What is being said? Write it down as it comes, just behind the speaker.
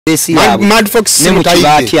Mad Fox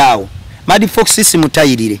simutayirire. Mad Fox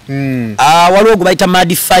simutayirire. Waliwo gubayita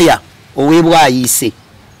Mad Fire owebwa ayise.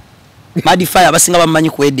 Mad Fire basinga bamanyi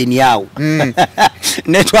ku Eden yawo.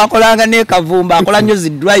 Ne twakolanga ne kavumba akola nnyo zi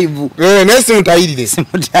drive. Ne simutayirire.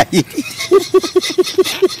 Simutayirire.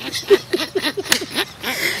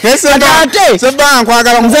 Ate Sebanga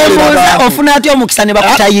kwagala muzeebuuza ofuna ati omukisa ne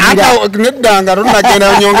bakutayirira. Neddanga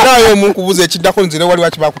tonagenda nyongerayo omunkubuza ekiddako nzire wali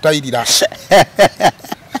waki bakutayirira.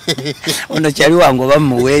 Ono kyali wangu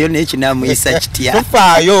bamuweeyo n'ekinamuyisa kitya.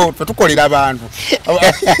 Tufaayo tukolera abantu.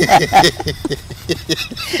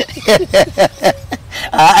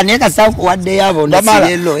 Ane kasaku wadde yabo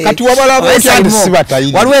ndasirelo. Kati wabala bw'ekyandi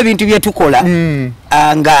sibatayirira. Waliwo ebintu bye tukola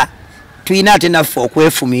nga tuyina ate naffe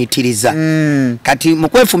okwefumiitiriza. Kati mu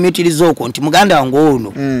kwefumiitiriza okwo nti muganda wange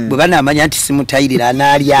ono bwe banaamanya nti simutayirira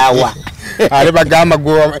anaalyawa. Ale bagamba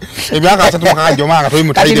go emyaka 3 mukaajo manga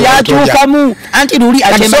toyimutayirira. Kati yatuukamu anti luli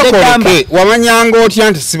atemade gamba. Wamanyanga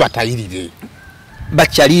otya nti sibatayirire.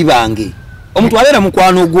 Bakyali bange. Omuntu abeera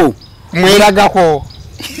mukwano gwo. Mweragako.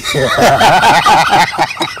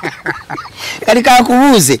 Kali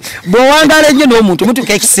kakubuuze bw'owangala ennyo n'omuntu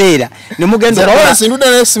mutuka ekiseera ne mugenda okola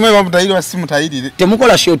sinduda n'esimu bamutayirire basimutayirire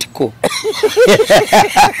temukola short call.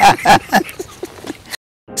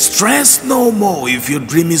 Stress no more if your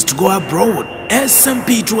dream is to go abroad.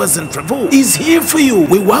 SMP Tours and Travel is here for you.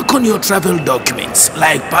 We work on your travel documents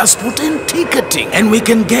like passport and ticketing, and we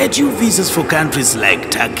can get you visas for countries like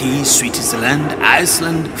Turkey, Switzerland,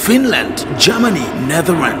 Iceland, Finland, Germany,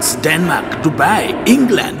 Netherlands, Denmark, Dubai,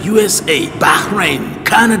 England, USA, Bahrain,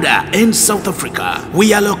 Canada, and South Africa.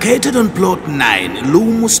 We are located on plot 9,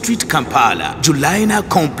 Lumu Street, Kampala, Julaina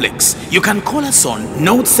Complex. You can call us on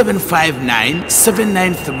 0759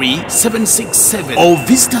 793 767 or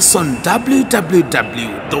visit us on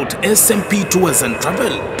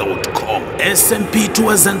www.smptoursandtravel.com. SMP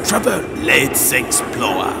Tours and Travel, let's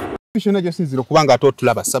explore. Bishona josinziro kubanga ato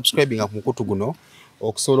tulaba subscribing ku mukutu guno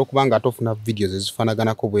okusobola kubanga atofuna videos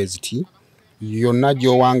ezifaanaganako bweziti yonna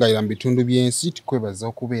gyowanga era bitundu byensi tukwebaza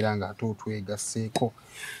okubeera nga ato twegaseeko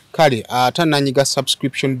kale atananyiga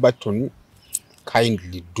subscription button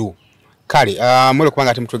kindly do kale mule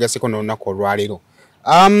kubanga temutwegaseeko n'olunaku olwaleero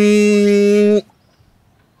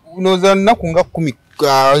noza nakunga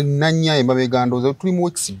 14 emabega ndoza tuli mu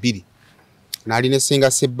weeks 2 nali ne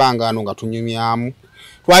Senga Sebanga ano nga tunyumyamu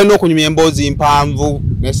twalina okunyumya emboozi mpanvu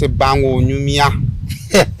ne Sebanga onyumya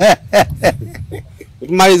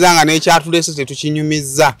tumalizanga n'ekyatulese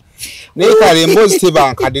tetukinyumiza naye kale emboozi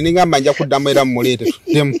tebankadde nengamba nja kuddamu era mumuleete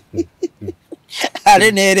tuddemu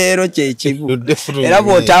ale nereero kyekibu era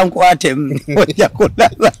bw'otankwatemu ojja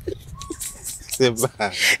kulaba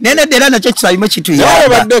nene dera nakyo kisayimu kituyamba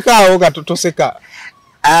baddeko awo katutoseka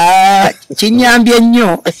kinyambye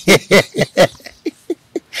nnyo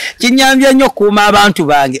kinyambye nnyo kuuma abantu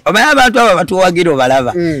bange omanyi abantu abo batuwagira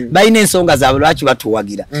obalaba balina ensonga zaabwe lwaki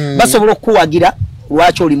batuwagira basobola okuwagira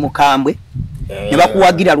lwaki oli mukambwe ne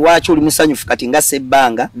bakuwagira lwaki oli musanyufu kati nga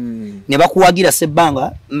Sebanga ne bakuwagira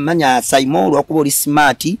Sebanga manya sayimo lwakuba oli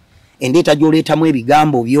smart endeeta gy'oleetamu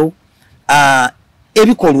ebigambo byo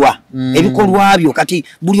ebikolwa byo kati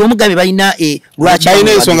buli omugabe balina lwaki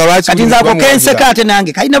kati nzako kenseka ate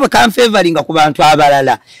nange kalina bwe kanfavoringa ku bantu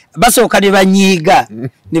abalala basooka ne banyiiga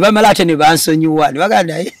ne bamala ate ne bansonyiwa ne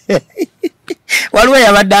baganda waliwo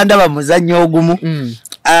yabadde andaba muzannyo ogumu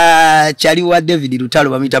kyali wa David Lutalo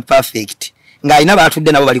bamuyita Perfect ng'alina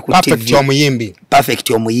batudde nabo bali ku TV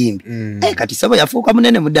Perfect omuyimbi kati sabo yafuuka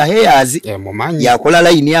munene mu daheyazi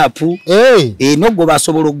yakola line up noggo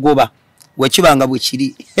basobola okugoba wekibanga bwe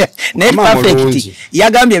kiri ne Perfect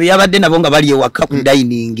yagambye byabadde nabo nga bali ewaka ku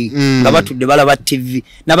dining nga batudde balaba TV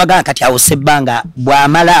nabaga kati awo Sebanga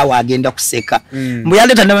bwamala awo agenda kuseka mbu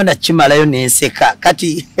yaleta nabanda kimalayo nenseka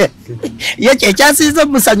kati ye ekyasinze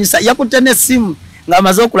musanyusa yakutte n'essimu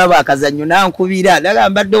ng'amaze okulaba akazannyo nankubira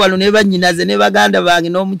nagamba dde wano ne bannyinaze ne baganda bange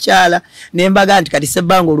n'omukyala ne mbaga nti kati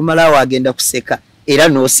Sebanga olumala awo agenda kuseka era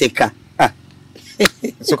n'oseka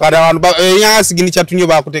so kada abantu yasigini chatunyo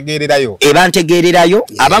bakutegererayo bantegererayo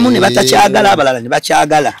abamu ne batakyagala abalala ne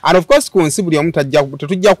bakyagala and of course kunsi buli omuntu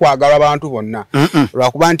tetujja kwagala abantu bonna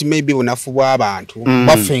lwakuba nti maybe bunafu bw'abantu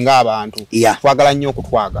bafenga abantu twagala nnyo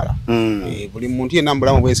okutwagala buli muntu yenna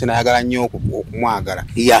mubulamu bwensi nayagala nnyo okumwagala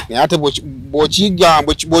naye ate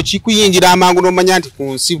bw'okikuyingira amangu n'omanya nti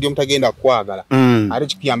kunsi buli omuntu agenda kwagala ate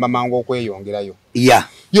kikuyamba mangu okweyongerayo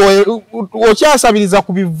yo okyasabiriza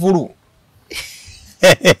ku bivvulu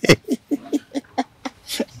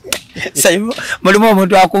mulimu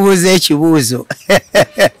omuntu akubuuza ekibuuzo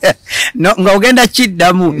nga ogenda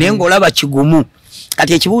kiddamu naye ng'olaba kigumu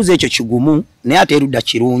kati ekibuuzo ekyo kigumu naye ate erudda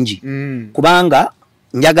kirungi kubanga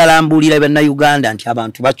njagala mbuulira bannayuganda nti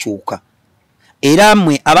abantu bakyuka era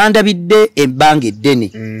mmwe abandabidde ebbanga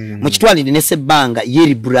eddene mukitwalire ne Sebanga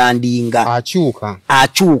yeri brandinga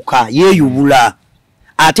akyuka yeeyubula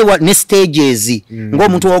ate ne stages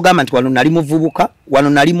ng'omuntu wogamba nti wano nali muvubuka wano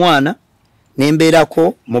nali mwana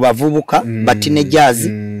nembeerako mu bavubuka batinejazi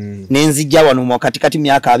nenzijja wano mu katikati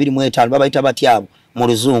myaka 25 babayita batyabo mu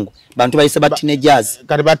luzungu bantu bayise batinejazi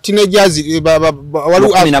kati batinejazi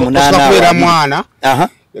walu mwana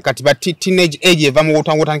kati teenage age eva mu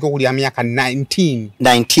utangotandika okulya myaka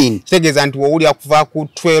 19 tegeza nti woli akuva ku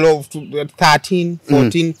 12 13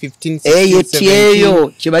 14 15 16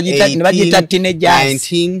 eyo kibagita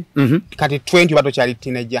teenagers 19 kati 20 bato kyali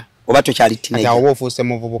teenager obato kyali teenager kati awo ofuse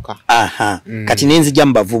muvubuka kati nenzija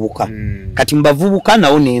mbavubuka kati mbavubuka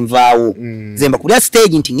nawo nenvaawo zemba kulya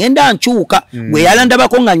stage nti ngenda nkyuka gwe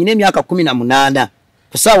yalandabako nga nyine emyaka 18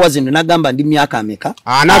 kusaawa zino nagamba ndi myaka ameka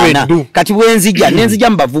kati nenzija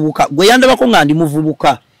mbavubuka gwe yandabako nga ndi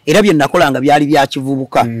muvubuka era bye nakolanga byali bya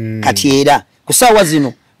kivubuka kati era kusaawa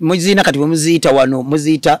zino muzina kati muziyita wano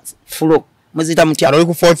muziyita flow muziyita mutya ali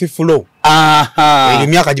ku 4th flow iyo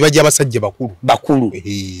myaka gibajja abasajja bakulu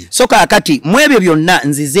so kati mwebyo byonna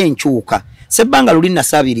nzize nkyuka Sebanga luli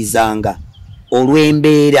nasabirizanga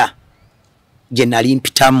olw'embeera gye nali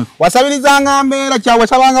mpitamu wasabirizanga mbeera kyawe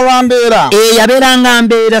sabanga lwambeera yabeeranga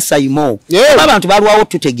mbeera Saimo abantu balwawo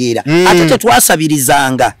tutegeera ate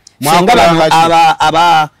tetwasabirizanga senga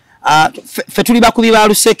bano fe tuli bakubi ba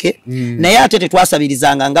luseke naye ate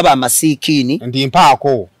tetwasabirizanga nga bamasiikini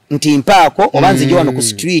nti mpaako oba nzije wano ku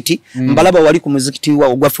street mbalaba wali ku muzikiti wa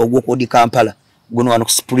ogwaffe ogw'okodi Kampala guno wano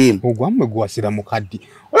ku Supreme ogwammwe gwasira mukaddi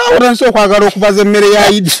olawutanso okwagala okubaza emmere ya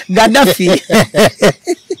Idi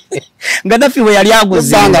Gaddafi we yali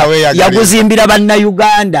yaguzimbira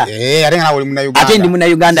bannayuganda ate ndi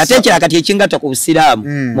munnayuganda ate ekira kati ekingata ku busiraamu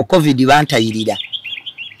mu covid bantayirira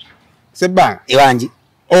Sebanga ewangi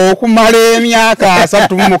okumala emyaka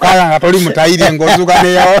 36 nga toli mutayire ng'ozuka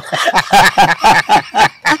neyo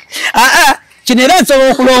kino era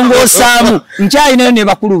nsobola okulongoosaamu nkyalinayo ne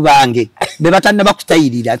bakulu bange be batanna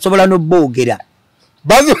bakutayirira nsobola n'obboogera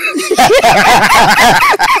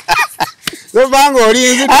Sebanga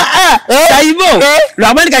olinzi Saimo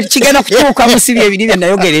lwamani kati kigenda kutuuka musibi ebiri bye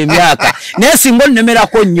nayogera emyaka naye singa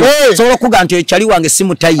onnemerako nnyo sobola okuga nti ekyali wange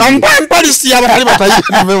simutayire ampalisi abatali batayire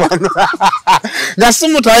tuve wano nga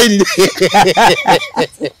simutayire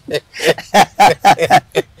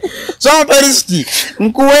so peristi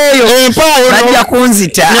nkuweeyo empaayo najja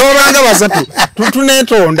kunzita n'obanga basatu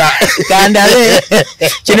tuneetonda kandale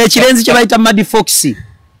kino ekirenzi kye bayita Mad Fox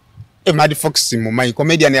Mad Fox mumanyi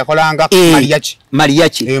comedian yakolanga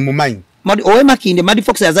Mariachi mumanyi owe Makinde Mad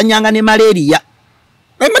Fox yazanyanga ne malaria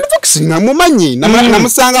Mad Fox mumanyi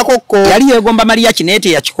namusangako ko yali yegomba Mariachi naye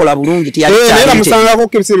teyakikola bulungi namusangako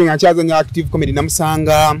ko ebiseera nga kyazanya active comedy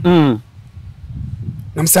namusanga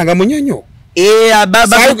munyonyo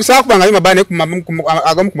sakubanga ali mabane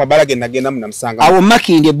agamu ku mabala genda namusanga awo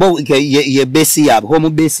Makinde ye base yabo home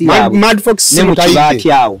base yabo Mad Fox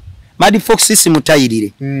simutayirire Mad Fox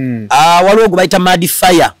simutayirire waliwo gubayita Mad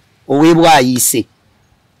Fire owebwayise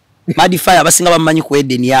Mad Fire abasinga bamanyi ku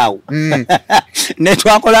Eden yawo ne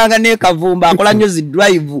twakolanga ne Kavumba akola nnyo zi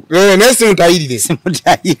drive ne simutayirire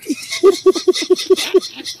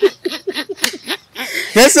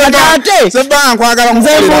Sebanga kwagala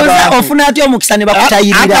nzebuuza ofuna atya omukisa ne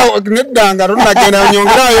bakutayirira neddanga tonagenda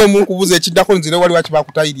nyongerayo omunkubuza ekiddako nzire wali waki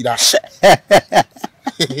bakutayirira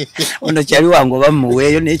ono kyali wange oba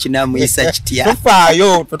muweeyo naye kinamuyisa kitya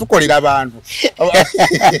tufaayo tetukolera abantu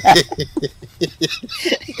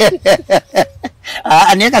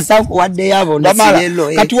naye kasafu waddeyo abo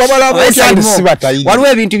kati waliwo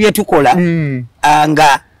ebintu bye tukola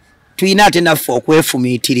nga tuyina ate naffe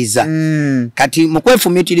okwefumiitiriza kati mu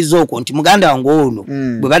kwefumiitiriza okwo nti muganda wange ono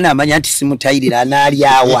bwe banamanya nti simutayirira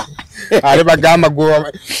anaalyawa ale bagamba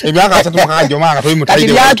emyaka 3 manga toli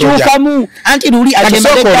mutayirire yakyukamu anti luli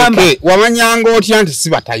atemagamba wamanyanga otya nti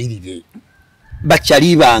sibatayirire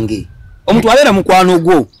bakyali bange omuntu abeera mukwano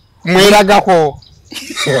gwo mweragako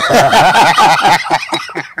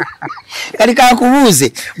kali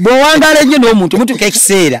kakubuuze bw'owangaala ennyo n'omuntu mutuka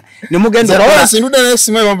ekiseera ne mugenda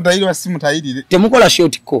temukola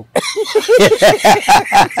shotiko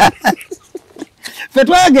fe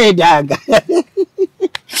twagendanga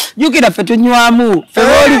jukira fe tunywamu fe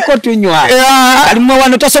booliko tunywa kalimwe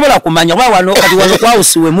wano tosobola kumanya oba wano kati wano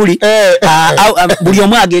kwawusiwe muli buli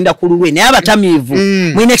omu agenda ku lulwe naye abatamiivu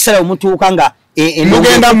mulina ekiseera omutuuka nga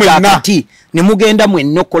nemugenda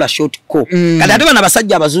mwenna okukola shotiko kati ate bano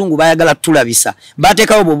abasajja abazungu bayagala tulabisa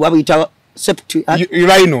bateekawo bwe babuyita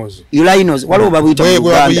urinos waliwo babuyita mu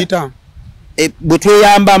Uganda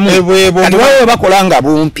bwetweyambamu kati wawe bakolanga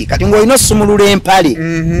bumpi kati ng'olina osumulula empale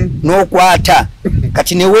n'okwata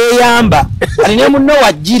kati neweeyamba kati ne munno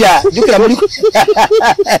wajjira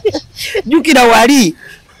jjukira wali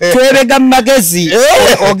twebega mu magezi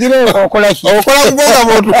ogire okolaki okola kubonga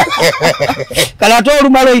muntu kati ate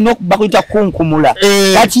olumala olina bakuyita kunkumula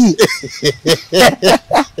kati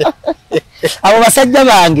abo basajja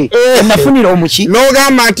bange nafunira omuki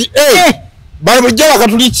n'ogamba nti bali bujja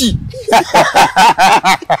bakatuliki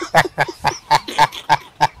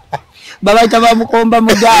babayita bamukomba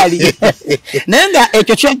mu gaali naye nga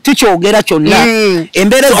ekyo tukyogera kyonna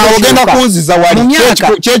embeera ogenda kunziza wali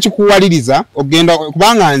kyekikuwaliriza ogenda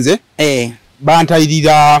kubanga nze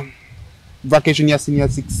bantayirira vacation ya senior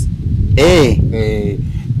 6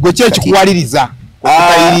 gwe kyekikuwaliriza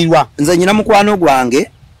okutayirirwa nze nyina mukwano gwange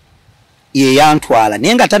ye yantwala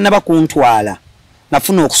naye nga tannaba kuntwala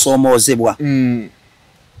nafuna okusoomoozebwa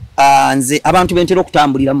nze abantu bentera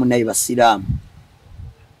okutambulira munnaye basiraamu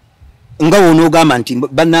nga wonoogamba nti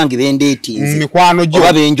bannange bendeetinze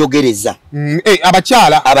oba benjogereza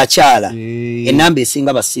abakyala enamba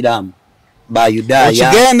esinga basiraamu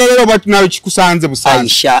bayudaaya nayo kikusanze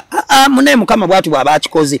Aisha munaye mukama bwati bw'aba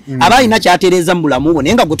akikoze aba alina kyatereeza mu bulamu bwo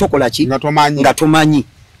naye nga gwe tokola ki nga tomanyi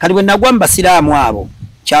kati bwe nagwa mu basiraamu abo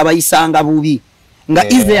kyabayisanga bubi nga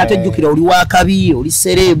ize atejjukira oli wakabi oli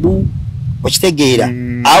serebu okitegeera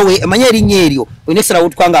awe manya erinnya eryo olina ekisalawo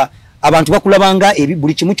tukanga abantu bakulabanga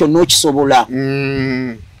buli kimu kyonna okisobola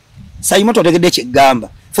sayimoto otegedde ekyegamba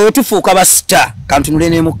fe tufuuka basita kantunule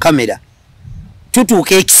ne mu kamera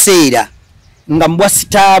tutuuka ekiseera nga mbwa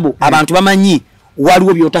sitaabo abantu bamanyi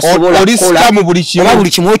waliwo byotasobola oba buli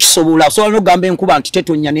kimu okisobola osobola n'ogamba enkuba nti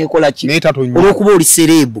tetonya neekola ki olw'okuba oli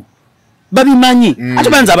serebu babimanyi ate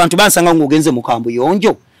banza abantu bansanga ng'ogenze mu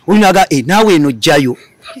kambuyonjo olinaga naawe eno jjayo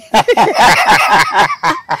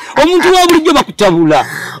omuntu wa bulijjo bakutabula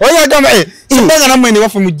oyagamba sebanga namwe ne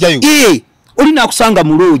bafe mujjayo olina akusanga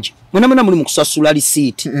mu loogi mwenamwena muli mu kusasula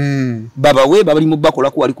lisiiti babawe babali mu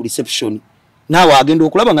bakolako wali ku reception naawe agenda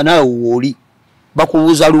okulaba nga naawe wooli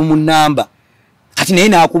bakubuuza lumu namba kati naye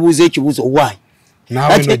naakubuuza ekibuuzo waayi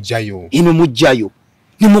naawe nojjayo ino mujjayo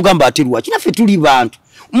nimugamba ate lwaki naffe tuli bantu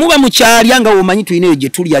muba mukyalya nga womanyi tulinayo gye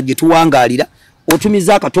tulya gye tuwangaalira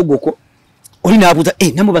otumiza akatogoko oli naabuuza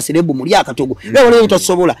namwe baserebu muli akatogo oleo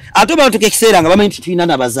tosobola ate batuka ekiseera nga bamanyi nti tulina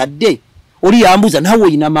nabazadde oli yambuuza naawe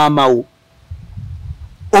oyina maamawo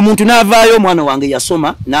omuntu n'avaayo omwana wange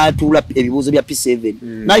yasoma n'atuula ebibuuzo bya P7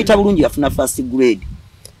 n'ayita bulungi yafuna first grade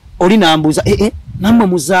oli nambuuza nammwe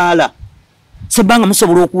muzaala Sebanga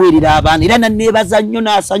musobola okuweerera abaana era nanneebaza nnyo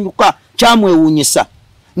n'asanyuka kyamwewuunyisa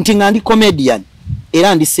nti nga ndi comedian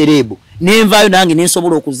era ndi serebu nenvaayo nange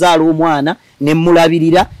nensobola okuzaala omwana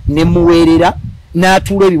nemulabirira nemuweerera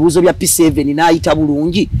n'atuula ebibuuzo bya P7 n'ayita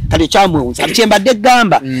bulungi kati kyamwewuunyisa kati kyembadde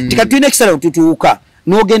gamba nti kati tulina ekiseera tutuuka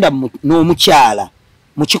n'ogenda n'omukyala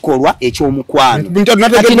mu kikolwa ekyomukwano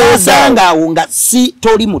kati n'osanga awo nga si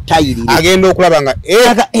toli mutayirire agenda okulaba nga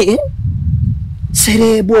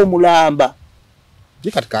serebu omulamba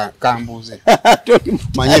kati kambuuze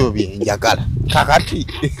manye ebyo byenjagala kakati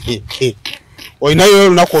olinayo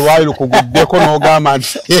olunaku olwali lukuguddeko n'ogamba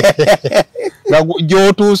nti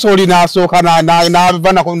gy'otuuse oli n'asooka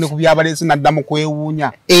n'ava nako ne ku byabalesi n'addamu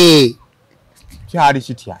kwewuunya kyali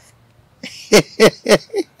kitya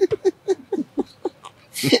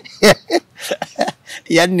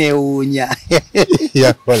yanneewuunya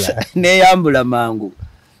neeyambula mangu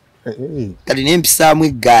kati nempisaamu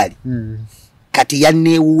eggaali kati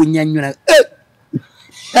yanneewuunya nnyo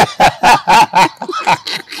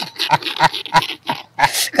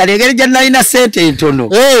kati engeri gye nalina ssente entono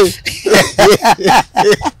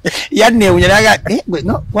yanneewuunya naga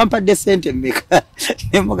no wampadde ssente mmeka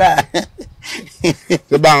nemuga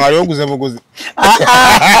Sebanga ali oguze buguzi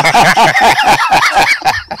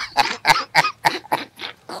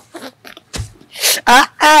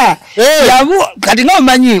kati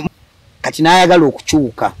ng'omanyi kati n'ayagala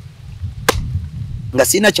okukyuka nga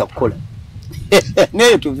sirina kyakukola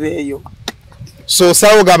neyo tuveeyo so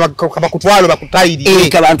sawo bakutwale bakutayirire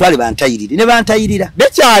kabantwale bantayirire ne bantayirira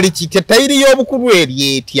bekyali kitya tayiri y'obukulu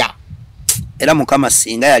eri etya era mukama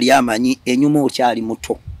singa yali amanyi enyuma okyali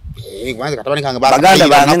muto baganda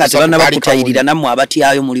bange nga tebanaba kutayirira nammwe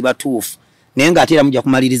abatyayo muli batuufu naye ng'ate era mujja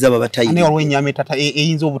kumaliriza babatayirira olw'ennyama etata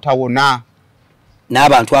eyinza obutawona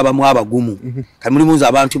n'abantu abamu abagumu kati mulimu nze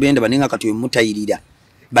abantu benda banenga kati we mutayirira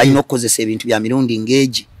balina okukozesa ebintu bya mirundi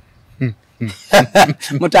ng'egi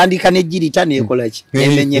mutandika n'ejjirita neekola ki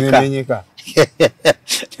nemenyeka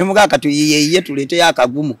temugaa kati ye tuleeteyo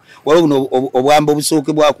akagumu waliwo buno obwamba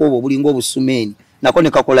obusookebwako obwo obulinga obusumeeni nako ne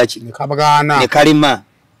kakola ki ne kalema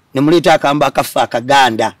ne muleta akamba akafa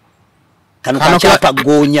akaganda kano kachapa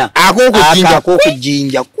gonya ako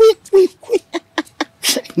kujinja kwi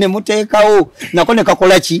ne mutekawo nako ne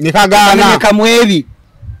kakola ki ne kagana ne kamwebi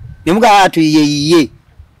ne muga atu yiye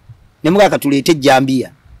ne muga katulete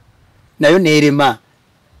jambia nayo nerema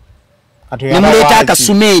ne muleta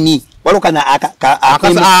akasumeni walokana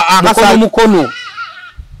aka mukono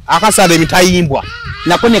akasale mitayimbwa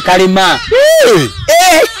nako ne kalema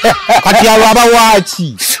kati aba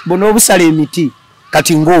wachi bono obusale emiti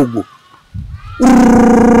kati ngogo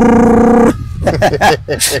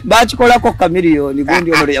bachikolako kamiliyoni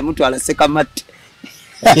gundi ono ya mtu alaseka mate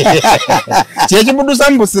chechibudu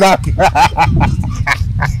sambusira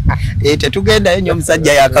tetugenda enyo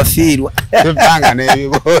musajja yakafirwa tepanga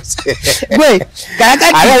nebibose gwe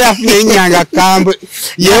kakati ala yafuye nyanga kambe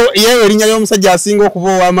yewe linya yo musajja asinga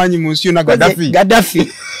okubowa amanyi munsi na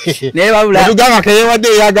Gaddafi ne babula tuganga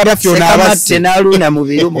kayewade ya Gaddafi ona abase naluna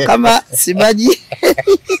mubiru mukama sibaji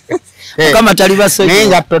kama taliba soje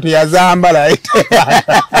nenga toto yazambala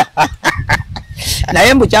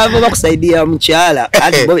naye mbukyava bakusaidia mukyala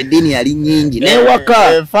ati bobe dini yali nyingi ne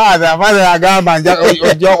waka father agamba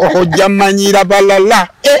ojamanyira balala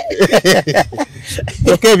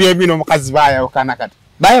okebye bino mukazi baya okana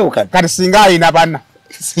kati singa ina bana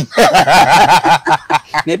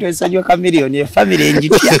neto esajwa kamiliyoni family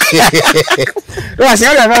enjitya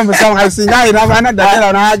singa baba musanga singa ina bana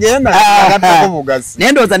dala na agenda akatakubugas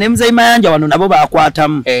nendoza ne mzee mayanja wano nabo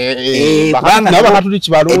bakwatamu nabo katuli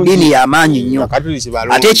kibalungi dini ya manyi nnyo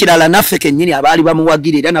ate ekirala naffe kennyini abaali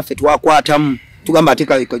bamuwagirira naffe twakwatamu tugamba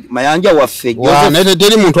ate mayanja waffe nete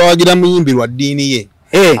teri muntu awagira muyimbirwa dini ye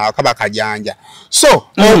akaba kajanja so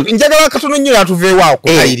njagala katono nnyo yatuveewo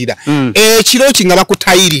okutayirira ekiro kinga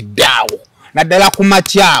bakutayiriddawo naddala ku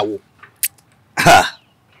makyawo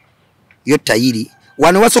yo tayiri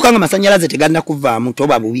wano wasokanga masanyalaze teganda kuvaamu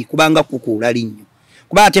toba bubi kubanga kukuula linnyo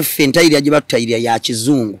kuba ate ffe entayiri aje batutayirira ya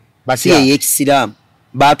kizungu si ey'ekisiraamu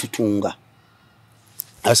batutunga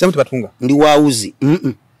abasiramu tebatunga ndi wauzi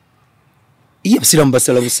iya abasiraamu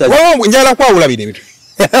basala busala njagala kwawula bino ebitu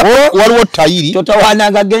waliwo tayiri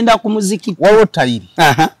totawananga genda ku muziki waliwo tayiri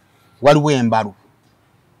waliwo embalu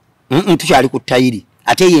tukyali ku tayiri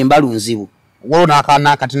ate ye embalu nzibu waliwo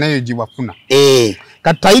n'akaana kati nayo gibwafuna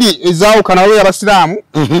kati tayiri ezaawukana waliwo y'abasiraamu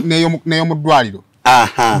neyo mu ddwaliro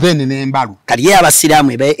then n'embalu kati ye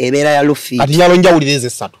abasiraamu ebeera ya lufi kati yalo njawulira ezo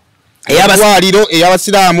essatu eddwaliro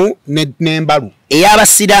ey'abasiraamu n'embalu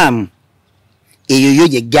ey'abasiraamu eyo yo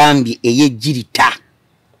gye gambye ey'ejjirita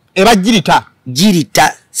eba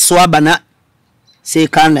jirita swabana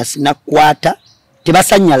sekana sinakwata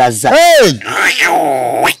tebasanyalaza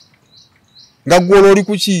nga gwolo oli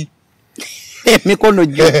kuki mikono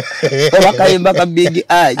gyo obakayimba ka big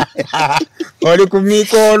eye oli ku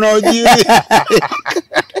mikono gyo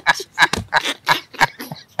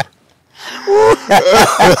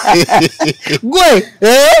gwe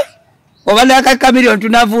obana ka kamiliyoni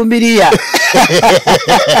tunavumbiriya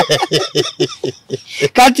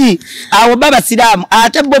kati awo baba siramu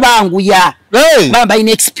ate bo banguya bamba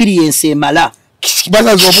ine experience emala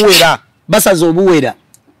basaza obuwera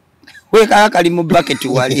weka kali mu bucket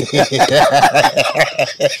wali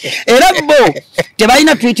era bo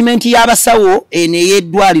tebalina treatment y'abasawo ene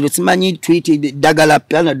yeddwaliro simanyi treat dagala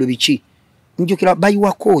panado bichi njukira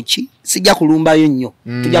bayiwa kochi sijja kulumbayo nnyo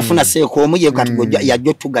tujafuna seeko omuje katugoja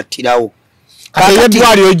yajjo tugattirawo kati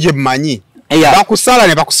yeddwaliro gye mmanyi bakusala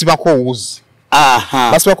ne bakusibako owuzi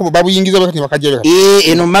basibako babuyingiza bakati bakajja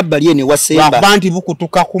eno mabbali ene wasemba abantu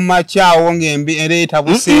bukutuka ku makyawo ng'embi ereeta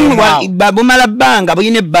busemba babumala bbanga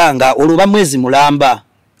buyine ebbanga olwo mwezi mulamba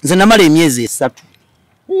nze namala emyezi 3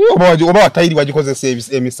 oba watayiri wagikozesa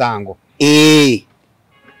emisango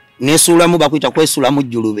nesulamu bakwita kwesulamu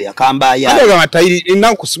jjulube akambaya ate amatayiri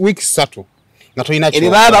ennaku wiiki 3 nga toyina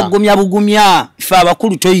kyo baba bugumya fe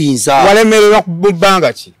abakulu toyinza walemererwa ku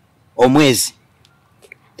bbanga ki omwezi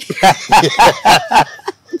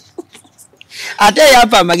ate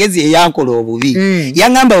yapa amagezi eyankola obubi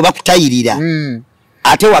yangamba bwe bakutayirira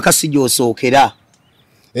ate wakasi gy'osookera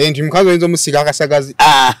nti mukazi oyinza omusiga akasagazi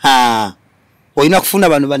olina kufuna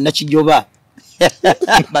bano bannakijoba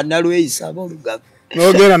bannalweyisa ab'olugavu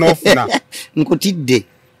n'ogenda n'ofuna nkutidde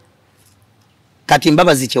kati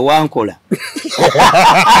mbabazi kyewankola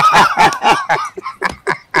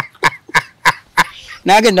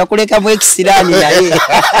nagenda kulekamu ekisiraani naye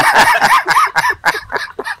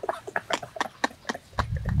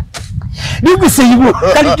nigusiibu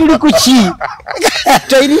kali tuli kuki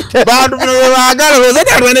bantu bino bebaagala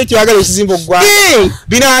lozati alwana ekyagala ekizimba oggwa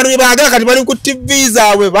bino abantu bebaagala kati bali ku TV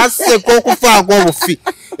zaabwe basseko okufaako obufi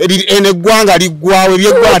ene gwanga ligwawe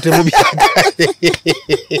byegwate mu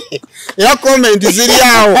ya comment ziri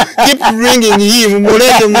awo keep bringing him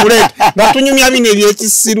mulete batunyumya bine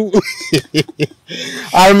byekisiru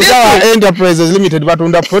Almutawa Enterprises Limited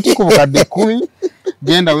batunda proti kubukadde 10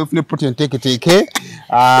 genda wefune protein take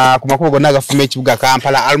ku makubo gonna gafume ekibuga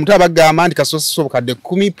Kampala Almutawa bagamba nti kasoso bukadde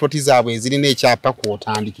 10 proti zaabwe zirina ekyapa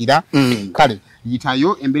kwotandikira kale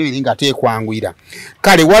yitayo embere biringa tekwangwira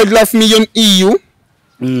kale Wildlife Million EU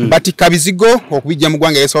Bati kabizigo okubijja mu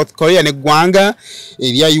gwanga ya South Korea ne gwanga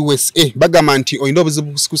erya USA bagamba nti oyina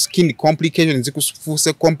obuzibu ku skin complication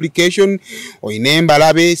zikufuuse complication oyina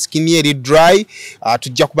embalabe skin eri dry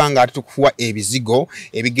tujja kubanga ati tukufuwa ebizigo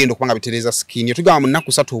ebigenda okubanga bitereza skin tugamba mu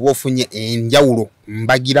nnaku 3 oba ofunye enjawulo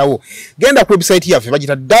mbagirawo genda ku website yaffe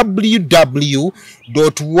bagita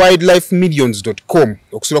www.wildlifemillions.com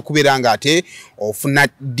okusobola kubeeranga ate ofuna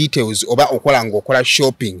details oba okola ng'okola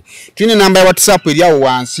shopping tulina namba ya WhatsApp eri awo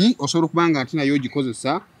wansi osobola okubanga ate nayo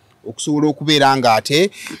ogikozesa okusobola okubeeranga ate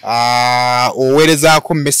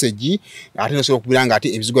oweerezaako message ate nosobola okubeeranga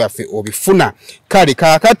ate ebizigo yaffe obifuna kale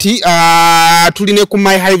kakati tuline ku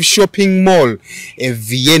My Hive Shopping Mall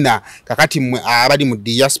Vienna kakati abali mu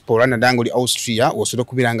diaspora nadango li Austria osobola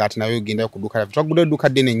okubeeranga ate nayo genda okuduka yaffe twagula edduka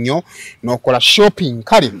ddene nnyo n'okola shopping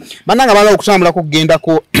kale bananga bala okutambulako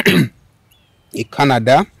okugendako e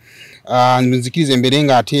Canada nzikirize embere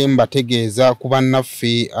nga ate mbategeeza ku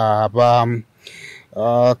bannaffe aba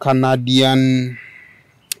Canadian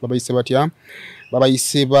babayise batya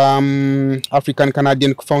babayise ba African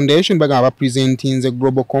Canadian Foundation bagamba presenting the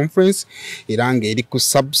global conference eranga eri ku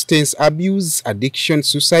substance abuse addiction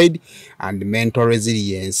suicide and mental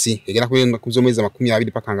resilience egera kuzomeza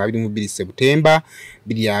 20 paka 22 September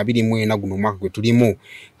 2024 guno mwaka gwe tulimu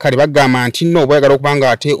kale bagamba nti no boyagala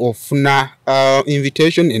okubanga ate ofuna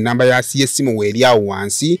invitation enamba ya CSM weri awo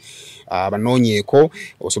wansi banonyeko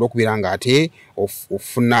osobola okubeeranga ate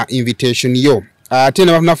ofuna invitation yo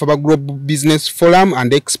tena bafunafa ba Global Business Forum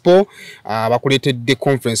and Expo bakuletedde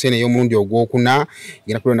conference ene y'omulundi ogwokuna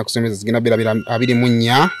gina kulona kusomeza zigina bera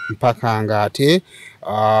 24 mpaka ngate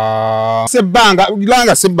Sebanga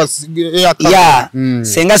bilanga Seba ya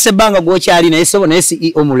Senga Sebanga gwokyali naye sebo naye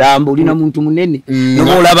CEO mulambo ulina muntu munene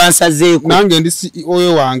no olaba nsazeeko nange ndi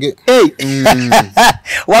CEO wange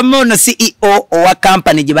wamona CEO wa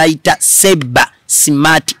company gye bayita Seba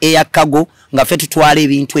Smart Air Cargo nga fe tutwala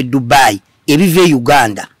ebintu e Dubai ebive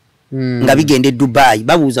Uganda nga bigende Dubai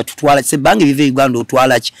babuuza tutwala Sebanga ebive Uganda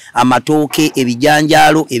otwala ki amatooke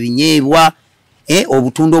ebijanjalo ebinyeebwa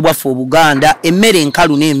obutundo obwaffe Obuganda emmere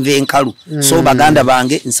enkalu n'enve enkalu so baganda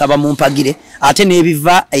bange nsaba mumpagire ate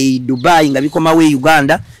n'ebiva Dubai nga bikomawo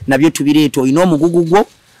Uganda nabyo tubireeta oyina omugugu gwo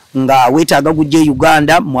nga weetaaga gujja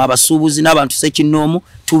Uganda mu abasuubuzi n'abantu sekinoomu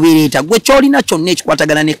tubireeta gwe kyolina kyonna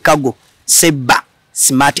ekikwatagana ne cargo Seba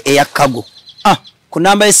Smart Air Cargo ku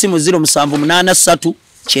namba y'essimu 0783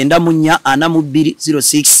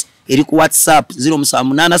 944206 eri ku WhatsApp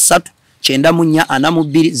 0783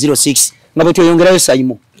 944206 nga bwe tuyongerayo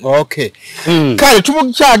sayimu okay kale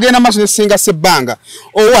tumukyagenda maaso ne Senga Sebanga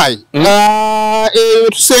owai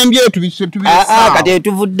tusembye kati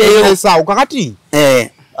tuvuddeyo sawa kakati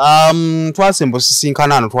twasembo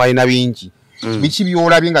sisinkanano twalina bingi biki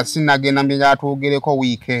byolabye nga sinagenda mbya twogereko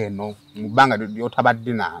weekend mu banga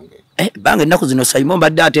lyotabadde nange banga ennaku zino sayimu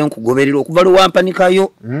mbadde ate nkugoberera okuva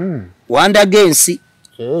luwampanikayo wandaga ensi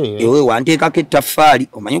ewe wanteekako ettaffaali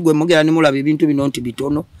omanyi gwe mugera ne mulaba ebintu bino nti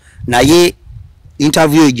bitono naye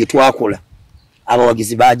interview gye twakola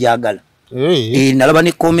abawagizi bajagala nalaba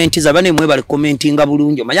ne comment zaba ne mwebale commentinga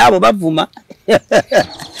bulungi omanyi abo bavuma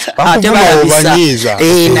ate balabisa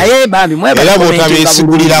naye bambi mwebale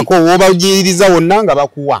commentinga wobajiriza wonna nga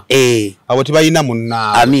bakuwa abo tebalina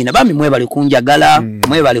munna amina bambi mwebale kunjagala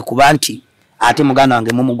mwebale kuba nti ate muganda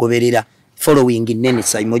wange mumugoberera following nene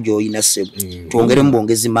sayimo joyina sebo tuongere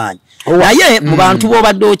mbongezi maanyi naye mu bantu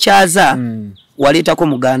bobadde okyaza waleetako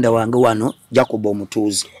muganda wange wano Jacob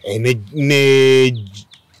Omutuuzi ne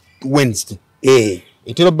Wednesday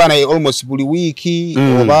etero bana almost buli wiki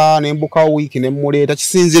oba nembuka wiki ne muleeta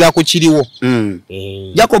kisinzira ku kiriwo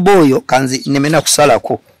Jacob oyo kanzi nemena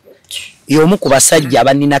kusalako yomu ku basajja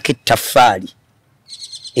abaninako ettaffaali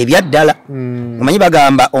ebyaddala omanyi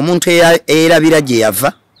bagamba omuntu erabira gye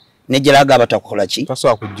yava nejjalaga abatakola ki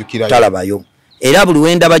tasobola kujjukira talabayo era buli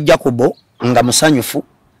wenda ba Jacob nga musanyufu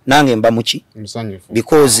nange mba muki musanyufu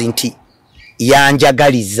because nti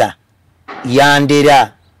yanjagaliza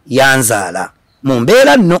yandera yanzaala mu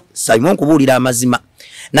mbeera nno Simon kubuulira amazima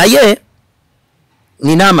naye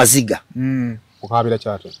nina amaziga okabira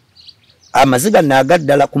kyate amaziga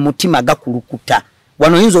nagaddala ku mutima gakulukuta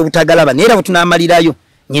wano yinza obutagalaba naye bwe tunamalirayo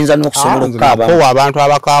nyinza n'okusobola okukaaba ko abantu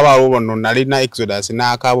abakaaba olwo nalina Exodus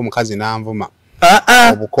n'akaaba omukazi n'anvuma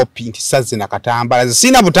obukopi nti sazze na katambala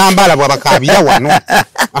sina butambala bwabakaabira wano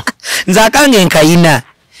nze akange nkayina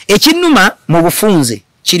ekinnuma mu bufunze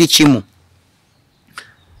kiri kimu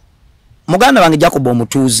muganda wange Jacob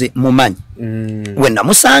omutuuze mumanyi we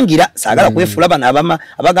namusangira saagala kwefula bana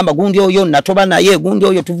abagamba gundi oyo natoba naye gundi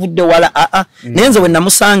oyo tuvudde wala nenze we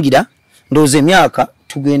namusangira ndoze emyaka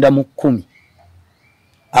tugenda mu 10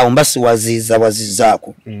 awo mbasi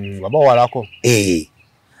wazizaako baba walako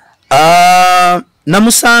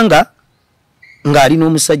namusanga ng'ali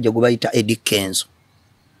n'omusajja gwe bayita Eddie Kenzo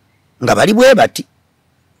nga bali bwe bati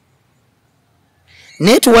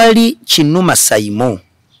naye twali Kinnuma Saimo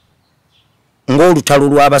ng'olutalo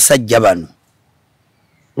lw'abasajja bano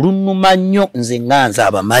lunnuma nnyo nze nganza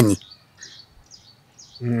abamanyi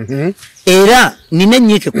era nina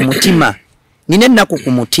ennyike ku mutima nina ennaku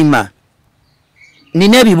ku mutima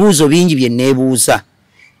nina ebibuuzo bingi bye neebuuza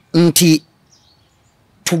nti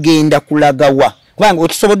tugenda kulagawa kubanga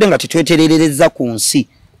otusobodde nga tetwetererereza ku nsi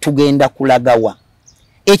tugenda kulagawa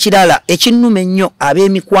ekirala ekinnuma ennyo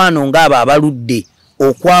ab'emikwano ng'abo abaludde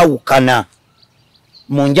okwawukana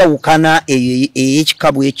mu njawukana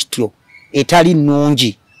ey'ekikabu ekityo etali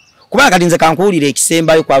nnungi kubanga kati nze kankuwulira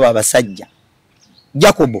ekisembayo kwabo abasajja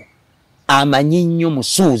Jacobo amanyi nnyo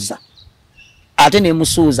Musuuza ate ne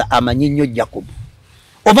Musuuza amanyi nnyo Jacobo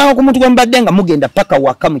ovanga ku muntu gwe mbadde nga mugenda paka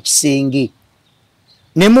waka mu kisenge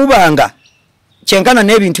ne mubanga kyenkana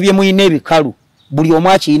n'ebintu bye muyina ebikalu buli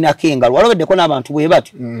omu akiyinako engalo walobeddeko n'abantu bwe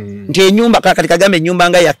bati nti enyumba kati kagambe ennyumba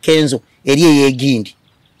nga ya Kenzo eri ey'egindi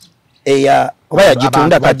eya oba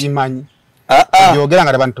yagitunda kati yogera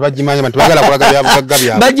nga abantu bagimanyi abantu bagala kulaga bya bugagga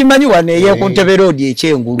bya bagimanyi wane ye ku Ntebe Road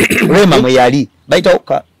ekyengulu Rema mwe yali bayita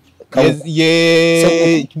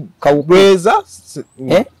kaweza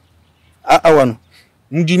wano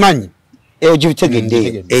mjimanyi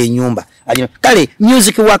ogitegedde enyumba kale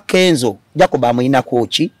music wa Kenzo Jacob amuyina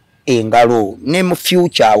kochi engalo ne mu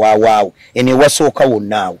future awaawo ene wasooka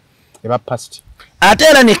wonnaawo eba past ate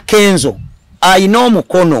era ne Kenzo ayina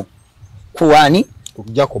omukono kuwani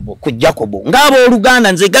ku Jacobo ng'abo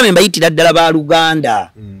Oluganda nze gabe mbayitira ddala ba Luganda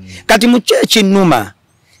kati mu Kinnuma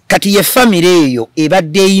kati ye family eyo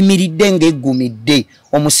ebadde eyimiridde ng'eggumidde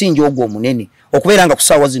omusingi ogwo omunene okubeera nga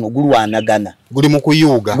kusaawa zino gulwanagana guli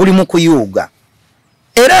mu kuyuuga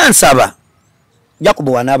era nsaba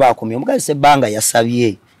Jacobo wanaaba akomye omugazi Sebanga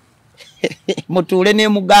yasabye mutuule ne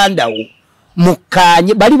muganda wo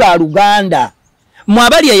mukanye bali ba Luganda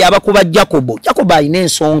mwabali eyo abakuba Jacobo ayina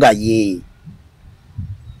ensonga ye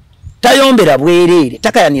tayombera bwereere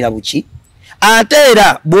takayanira buki ate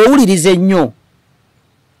era bw'owuliriza ennyo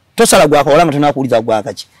tosala gwakawala nga tonakuwuliza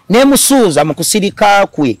gwakaki ne Musuuza mu kusirika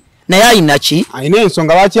kwe naye ayina ki ayina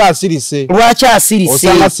ensonga lwaki asirise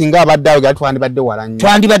osanga singa abadde awo gali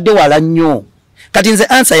twandibadde wala nnyo kati nze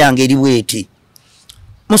ansa yange eri bweti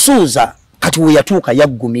Musuuza kati we yatuuka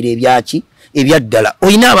yaggumira ebyaki ebyaddala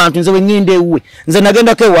oyina abantu nze we ngenda ewuwe nze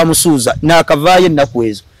nagendako ewa Musuuza n'akavaayo ennaku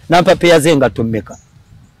ezo nampapeya ze engatto mmeka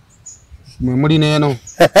mwe muli neeno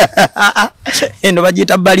eno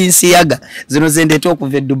bagiyita Balinsiyaga zino zendeeta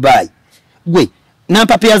okuva e Dubai gwe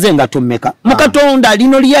nampapeya ze engatto mmeka mukatonda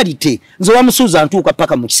lino reality nze wa Musuuza ntuuka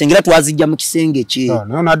paka mu kisenge era twazijja mu kisenge kye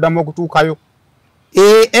naye n'addamu okutuukayo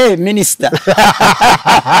minister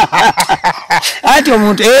ati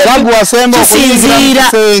omuntu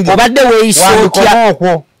kisinziira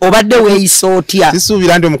obadde weeyisotya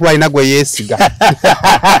sisuubira nti omukulu alina gwe yeesiga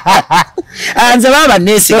nze baba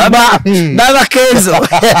neesiga baba Kenzo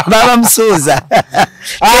baba Musuuza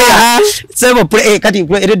kati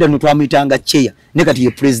eredda no twamuyitanga Cheya ne kati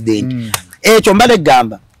ye president ekyo mbadde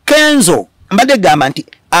gamba Kenzo mbadde gamba nti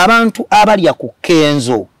abantu abalya ku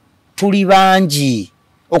Kenzo tuli bangi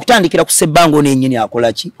okutandikira ku Sebanga ono yennyini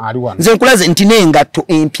akola ki nze nkulaze nti n'engatto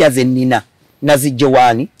empya ze nnina nazijje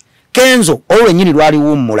waani Kenzo olwo yennyini lwali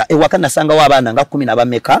wummula ewaka nasangawo abaana nga 10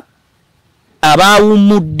 abameka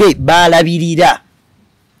abawummudde baalabirira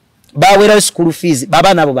baawerayo school fees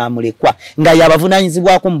babaana abo bamulekwa nga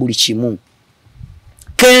yabavunaanyizibwako mu buli kimu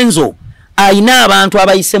Kenzo ayina abantu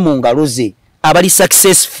abayise mu ngalo ze abali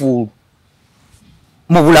successful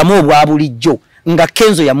mu bulamu obwa bulijjo nga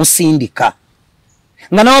Kenzo yamusindika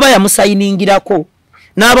nga nawaba yamusayiningirako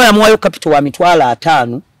n'aba yamuwayo capital wa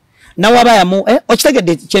 $5,000 nawaba yamu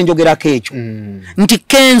okitegedde kyenjogerako ekyo nti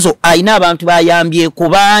Kenzo ayina abantu bayambye ku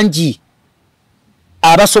bangi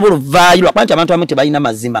abasobola ovaayo lwakuba abantu abamu tebalina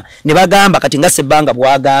mazima ne bagamba kati nga Sebanga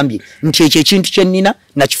bwagambye nti ekyo ekintu kye nnina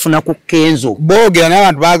nakifuna ku Kenzo boogera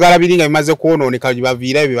n'abantu baagala biringa bimaze kwonooneka bye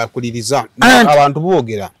baviirayo bye bakuliriza abantu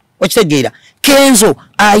boogera okitegeera Kenzo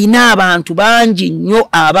ayina abantu bangi nnyo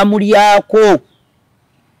abamulyako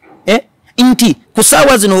inti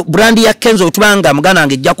kusawa zino brandi ya Kenzo tubanga mugana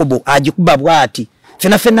wange Jacobo agikuba bwati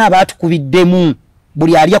fena abatukubiddemu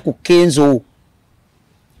buli alya ku Kenzo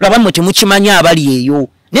labamu temukimanya abali eyo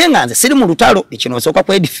nenganze siri mu lutalo ekino soka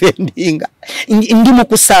kwe defendinga ndi mu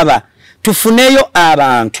kusaba tufuneyo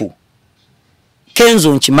abantu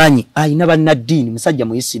Kenzo nkimanyi ayina bannadini musajja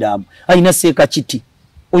mu Islam ayina seeka kiti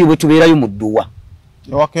oyo bwe tubeerayo mu dduwa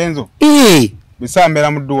wa Kenzo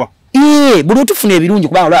bisambera mu dduwa buli tufuna ebirungi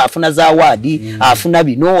kubanga afuna za awadi afuna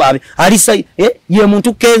bino alisa ye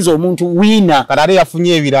muntu Kenzo omuntu wina kadari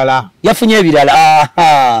yafunye ebirala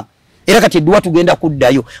era kati dduwa tugenda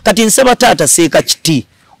kuddayo kati nsaba taata seeka kiti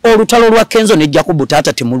olutalo lwa Kenzo ne Jacob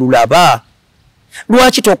taata temululaba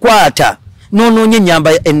lwaki tokwata nonoonye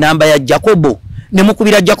ennamba ya Jacob ne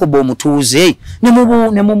mukubira Jacob omutuuze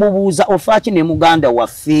ne mumubuuza ofaaki ne muganda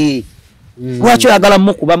waffe lwaki oyagala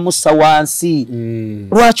mukuba mussa wansi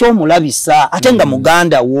lwaki omulabisa ate nga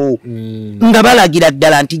muganda wo nga balagira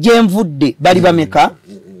ddala nti gyenvudde bali bameka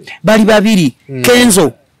bali babiri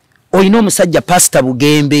Kenzo oyina omusajja Pastor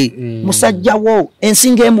Bugembe musajja wo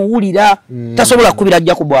ensinga emuwulira tasobola kubira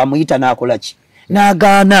Jacob amuyita n'akolaki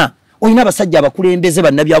n'agaana oyina abasajja abakulembeze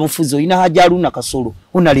bannabyabufuzi oyina Hajaluna Kasolo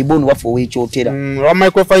ona Liboni wafe ow'ekyotera wa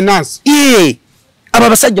microfinance aba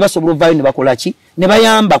basajja basobola ovaayo ne bakolaki ne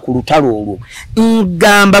bayamba ku lutalo olwo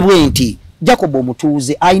ngamba bwe nti Jacob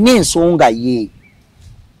omutuuze ayina ensonga ye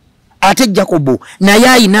ate Jacob naye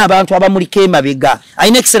ayina abantu abamuliko emabega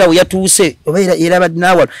ayina ekiseera we yatuuse oba era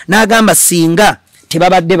badinawalo n'agamba singa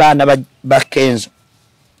tebabadde baana ba Kenzo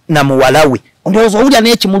na muwalawe ondowooza owulya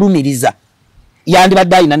n'ekimulumiriza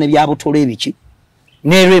yandibadde ayina ne byabutolo ebiki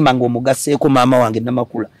nerema ng'omugaseeko maama wange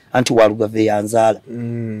Namakula anti walugave yanzaala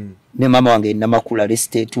ne mama wange Namakula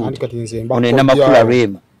restate ono Namakula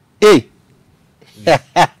rema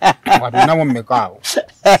wadinamo mmekaawo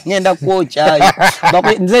ngenda kwochayo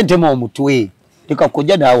nze ntema omutwe tika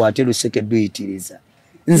kujja naawe ate luseke duyitiriza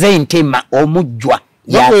nze ntema omujjwa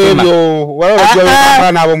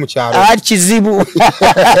kizibu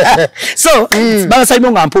so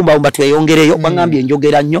babasalimo nga mpumba tweyongereyo bangambye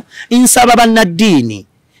enjogera nnyo nsaba bannaddiini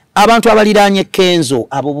abantu abaliraanye Kenzo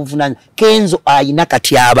abo buvunanya Kenzo ayina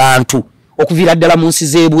kati abantu okuviira ddala mu nsi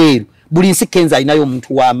z'ebweru buli nsi Kenzo ayinayo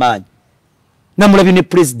omuntu w'amaanyi namulabye ne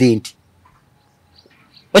president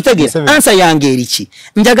otegeera ansa yange eriki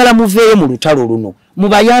njagala muveeyo mu lutalo luno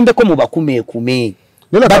mubayambeko mubakumeekume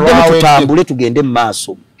badde tutambule tugende mu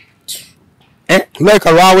maaso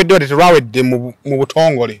lwawedde mu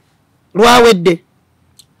butongole lwawedde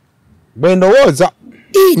bwe ndowooza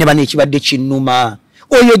ne bano ekibadde kinnuma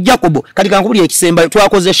oyo Jacob kati kankubuli ekisemba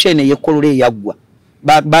twakoze shene yekolole eyaggwa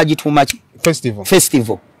bagituuma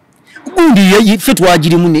festival gundi ffe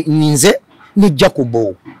twagirimu ninze ne Jacob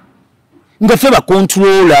nga ffe ba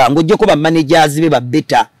controller ng'ojjeko ba managers be ba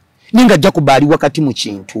beta ninga Jacob ali wakati mu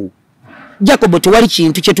kintu Jacob tewali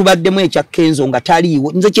kintu kye tubaddemu ekya Kenzo nga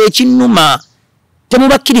taliiwo nze kye kinnuma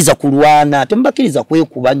temubakkiriza kulwana temubakkiriza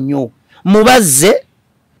kwekuba nnyo mubazze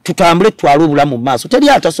tutambule twale obulamu mu maaso teri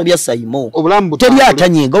atasobya sayimo teri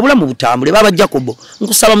atanyiga obulamu butambule baba Jacob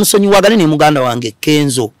nkusaba musonyiwagane ne muganda wange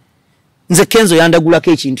Kenzo nze Kenzo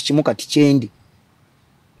yandagulako ekintu kimu kati kyendi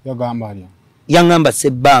yangamba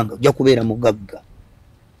Sebanga ojja kubeera mugagga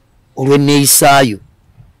olw'enneeyisaayo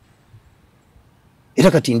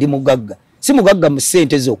era kati ndi mugagga si mugagga mu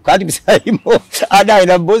ssente zokka ati bisayimo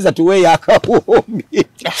adaayina mboza tuweeyo akawombi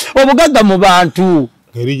obugagga mu bantu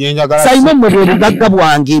sayimo mwe bwe bugagga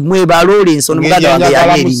bwange mwe baloole ensono muganda wange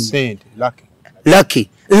yabeeri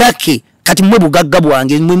laki kati mwe bugagga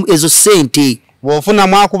bwange ezo ssente bw'ofuna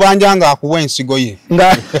mwakubanja nga akuwa ensigo ye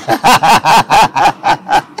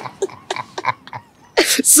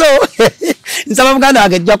so nsaba muganda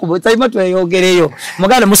wange Jacob sayima tweyongereyo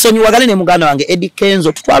muganda musonyiwagane ne muganda wange Eddie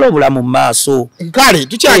Kenzo tutwale obulamu mu maaso kale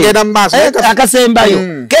tukyagenda mu maaso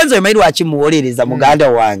akasembayo Kenzo emairi akimuwolereza muganda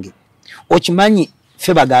wange okimanyi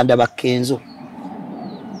ffe baganda ba Kenzo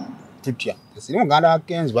tutya siri muganda wa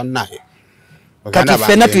Kenzo bannaye kati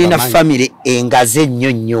ffenna tulina family engaze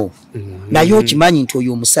nnyo nnyo naye okimanyi nti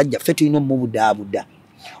oyo omusajja ffe tulina omubudaabuda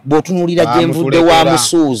bw'otunuulira gye nvudde wa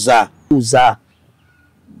Musuuza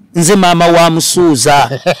nze maama wa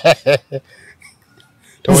Musuuza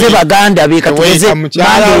nze baganda be katugeze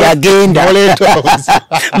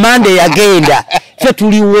mande yagenda ffe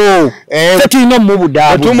tuliwo ffe tulina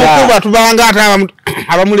omubudaabuda tubanga ate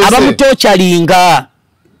abamutoocalinga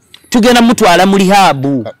tugenda mutwala mu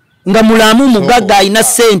lihabu nga mulamu mugagga ayina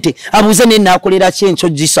ssente abuuze ne naakolera ki enkyo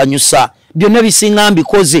gisanyusa byonna bisinga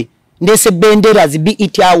mbikoze ndeese bendera zi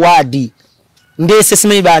BET award ndese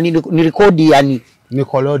simanyi bani ni Nicodian.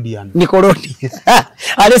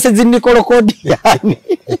 Aleese zi Nicodian.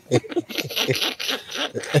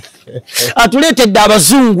 Atuletedde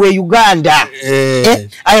abazungu e Uganda.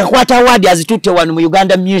 Ayakwata award azitutte wano mu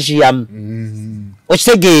Uganda Museum.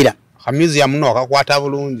 Okitegeera. Museum no akakwata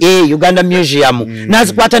bulungi. Uganda Museum.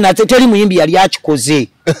 Nazikwata nate teri muyimbi yali akikoze.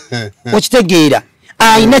 Okitegeera.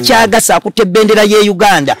 Ayina kyagasa akutte bendera ye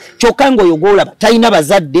Uganda. Kyokka ng'oyogola talina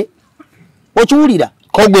bazadde. Okiwulira?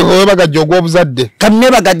 Kogwe kobaga jogo obuzadde.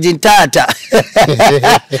 Kamneba gadintata.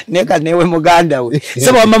 Neka newe muganda we.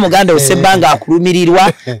 Sebo wama muganda we Sebanga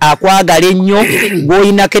akulumirirwa, akwagala ennyo,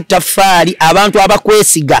 gwoyinako ettaffaali, abantu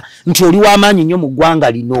abakwesiga nti oli w'amaanyi nnyo mu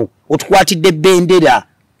ggwanga lino. Otukwatidde bendera.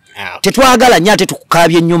 Tetwagala nnyo ate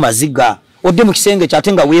tukukaabye nnyo maziga. Odde mu kisenge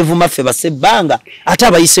kyate nga weevuma ffe Basebanga ate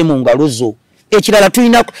abayise mu ngalo zo. Ekirala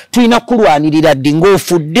tulina kulwanirira ddi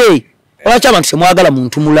ng'ofudde. Lwaki abantu temwagala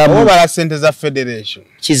muntu mulamu? Obala sente za federation.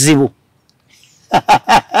 Kizibu.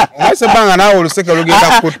 Sebanga nawe oluseke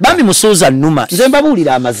lugenda kutta. Bambi musuuza nnuma. Nze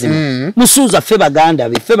mbabuulira amazima. Musuuza ffe baganda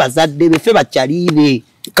be, ffe bazadde be, ffe bakyaliire.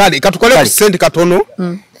 Kale katukole ku sente katono.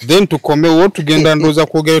 Then tukomewo tugenda ndoza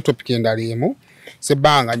kwogera topic endala emu.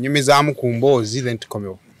 Sebanga nyumizaamu ku Emboozi then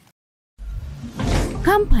tukomewo.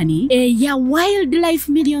 Company ya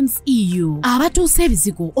Wildlife Millions EU abatuuse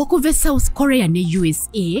ebizigo okuva South Korea ne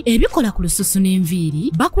USA ebikola ku lususu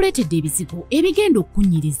n'enviiri bakuleetedde ebizigo ebigenda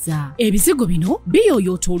okunyiriza. Ebizigo bino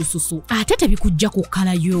biyoyoota olususu ate tebikujja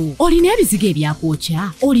kukkalayo. Olina ebizigo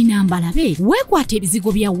ebyakwokya, olina mbalabe, weekwata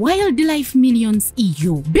ebizigo bya Wildlife Millions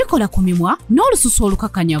EU bikola ku mimwa n'olususu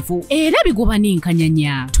olukakanyavu era bigoba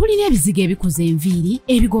n'enkanyanya. Tulina ebizigo ebikuza enviiri,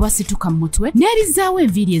 ebigoba situka mu mutwe n'ebizaawo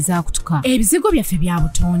enviiri ezaakutuka. Ebizigo byaffe bya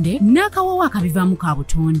butonde n'akawawa akabivaamu ka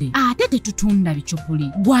butonde ate tetutunda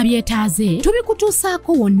bicupuli. Gwabyetaaze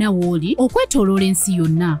tubikutuusaako wonna w'oli okwetooloola ensi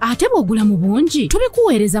yonna ate bw'ogula mu bungi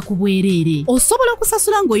tubikuweereza ku bwereere. Osobola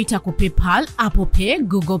okusasula ng'oyita ku PayPal, Apple Pay,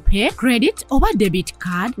 Google Pay, Credit oba Debit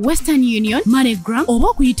Card, Western Union, MoneyGram oba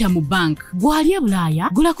okuyita mu bank. Gwali e Bulaaya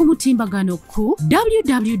gula ku mutimbagano ku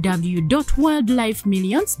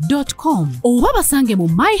www.wildlifemillions.com oba basange mu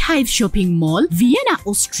My Hive Shopping Mall, Vienna,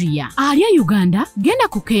 Austria. Ali e Uganda genda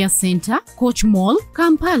ku Care Center, Coach Mall,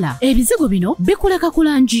 Kampala. Ebizigo bino bikuleka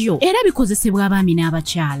kulanjiyo era bikozesebwa abaami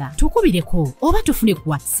n'abakyala. Tukubireko oba tufune ku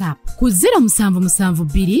WhatsApp ku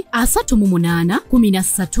 0772 38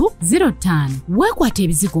 1305. Weekwata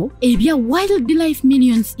ebizigo ebya Wildlife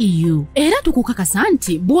Millions EU era tukukakasa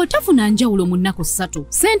nti bw'otafuna njawulo mu nnaku 3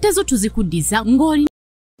 sente zo tuzikuddiza ng'oli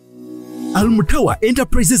Almutawa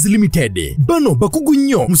Enterprises Limited bano bakugu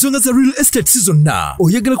nnyo musonga za real estate season na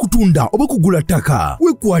oyagala kutunda oba kugula ttaka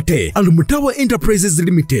wekwate Almutawa Enterprises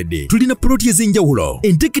Limited tulina ploti ez'enjawulo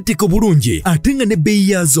enteketeko bulungi ate nga ne bbeeyi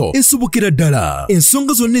yaazo esobokera ddala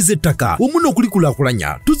ensonga zonna ez'ettaka wamu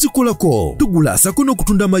n'okulikulaakulanya tuzikolako tugula sako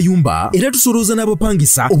n'okutunda amayumba era tusolooza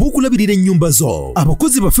n'abapangisa oba okulabirira ennyumba zo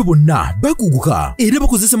abakozi baffe bonna bakuguka era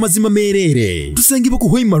bakozesa mazima meereere tusangibwa ku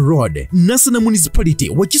Hoima Road Nasana Municipality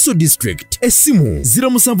Wakiso District Esimu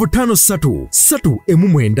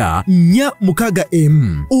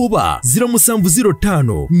 0757 oba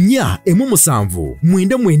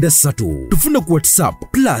 0705 tufuna ku WhatsApp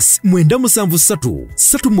plus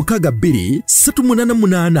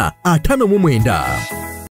 973623885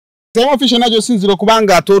 Sema ofisho najo sinziro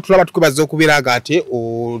kubanga tulaba tukubaza okubiraga ate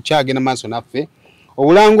okyagenda maaso naffe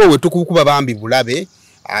obulango we tukukuba bambi bulabe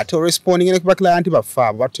ate responding ne kuba client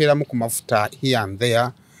bafa bateramu ku mafuta here and there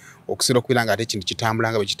okusiro kwiranga ate kintu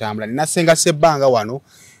kitambulanga bwe kitambula nina Senga Sebanga wano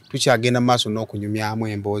tukyagenda maaso n'okunyumyamu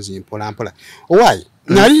Emboozi mpola mpola owaayi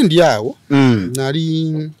nali ndi awo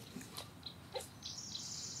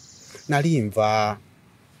nali nva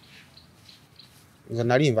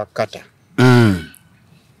kata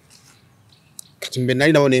kati mbe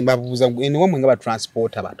nali nabo ne mbabuuza eno wamwe nga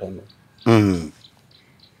batransport abatono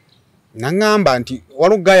nangamba nti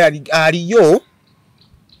waliwo gayi aliyo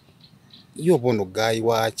yo bono gayi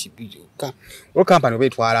wa kibijuka ro company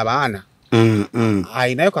betwala abaana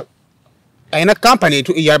aina company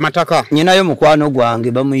ya mataka nyinayo mukwano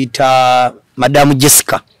gwange bamuyita Madam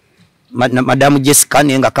Jessica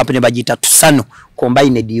nenga company bagita Tusano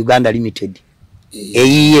Combined Uganda Limited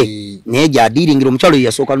eyiye neja dealing omukyalo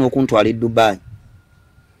yasooka n'okuntwala e Dubai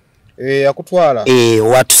akutwala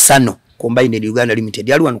watu Sano Combined Uganda Limited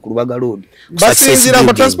yali wano ku Lubaga Road basinzira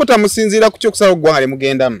mu transporter musinzira ku kyokusala gwale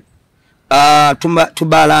mugendamu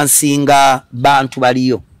tubalansinga bantu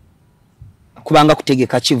baliyo kubanga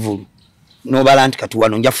kutegeka kivulu no balanti kati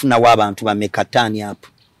wano njafuna wa abantu ba mekatani hapo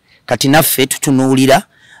kati naffe tutunuulira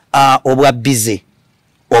obwa bize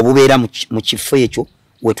obubeera mu kifo ekyo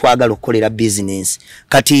wetwagala okukolera business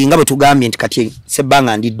kati nga bwe tugambye nti kati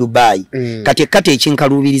Sebanga ndi Dubai kati ekkata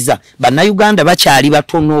ekinkalubiriza bannayuganda bakyali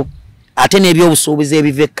batono ate n'ebyobusuubuzi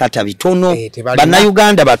ebiva ekkata bitono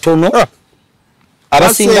bannayuganda batono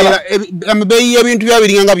abasinga beeyi ebintu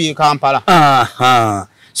byabiringanga bye Kampala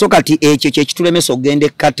so kati ekyo kyekitulemesa okugenda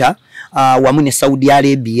ekkata wamu ne Saudi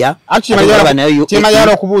Arabia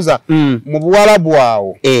kyemajala okubuuza mu Buwarabu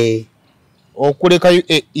awo okuleka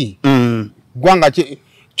UAE gwanga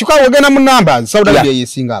kikawa ogenda mu numbers Saudi Arabia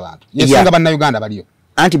yesinga abantu yesinga bannayuganda baliyo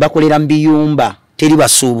anti bakolera mu biyumba teri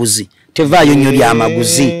basuubuzi tevaayo nnyo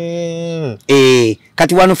byamaguzi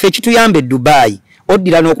kati wano ffe kituyambe Dubai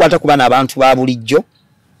oddira n'okwata ku bana abantu ba bulijjo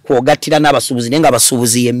kwogattira n'abasuubuzi naye nga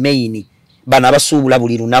abasuubuzi ye main bana abasuubula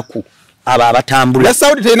buli lunaku abo abatambula ne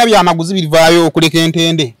Saudi terina byamaguzi bivaayo okuleka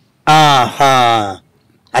entende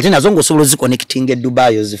ate nazo ng'osobola oziconnectinga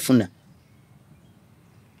Dubai ozifuna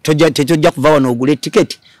tojja kuva wano ogule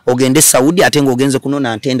ticket ogende Saudi ate ng'ogenze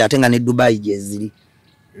kunona ntende ate nga ne Dubai gyeziri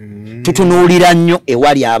tutunuulira nnyo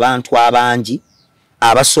ewali abantu abangi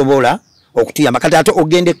abasobola okutuyamba kati ate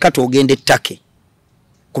ogende kati ogende Take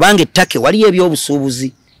kubanga Take waliyo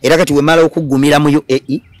ebyobusuubuzi era kati wemala okuggumira mu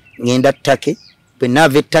UAE ngenda Take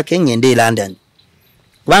bwenava Take ngende e London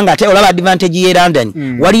kubanga ate olaba advantage ye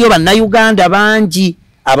London waliyo bannayuganda bangi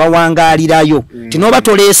abawangaalirayo tinoba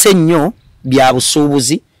toleese nnyo bya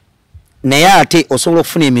busuubuzi naye ate osobola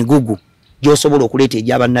okufuna emigugu gy'osobola okuleeta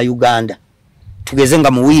egy'abannayuganda tugeze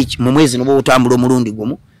nga mu mwezi noba otambula omulundi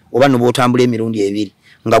gumu oba noba otambula emirundi ebiri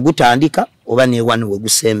nga gutandika oba newano we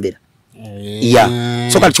gusembera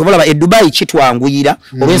so kati kyobalaba Dubai kitwanguyira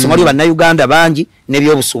olw'ensonga waliyo bannayuganda bangi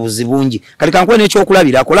n'ebyobusuubuzi bungi kati kankuwe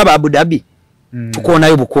n'ekyokulabira akolaba Abu Dhabi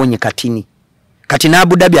tukoonayo bukonye katini kati na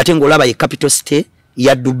Abu Dhabi ate ng'olaba ye capital city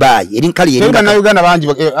ya Dubai bannayuganda bangi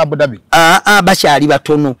Abu Dhabi bakyali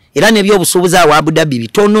batono era n'ebyobusuubuzi awo Abu Dhabi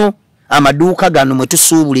bitono amaduuka gano mwe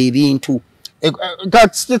tusuubula ebintu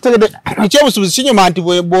ekyobusuubuzi kinyuma nti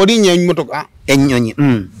bw'olinnya emmotoka ennyonyi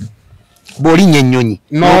bw'olinnya ennyonyi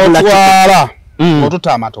n'otwala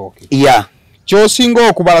otuta amatooke kyosinga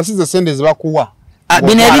okubala size sente zebakuwa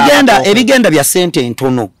bino ebigenda bya sente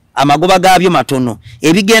ntono amagoba gaabyo matono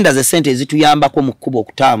ebigenda ze sente ezituyambako mu kkubo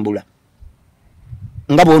okutambula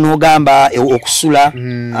nga bw'onoogamba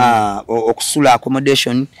okusula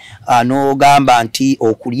accommodation n'ogamba nti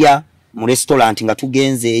okulya mu restaurant nga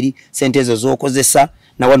tugenze eri sente ezo z'okozesa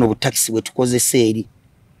na wano obutakisi bwe tukozesa eri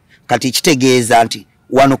kati kitegeeza nti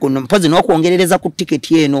wano mpozi n'okwongerereza ku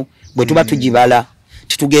tiketi eno bwe tuba tugibala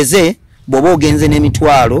titugeze bw'oba ogenze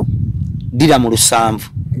n'emitwalo dira mu 7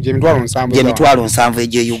 emitwalo 7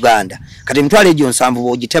 egye Uganda kati emitwalo egyo 7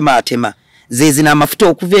 bw'ogitemaatema zezina amafuta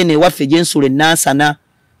okuva eno ewaffe gyensula ennansana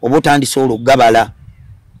oba otandisobola okugabala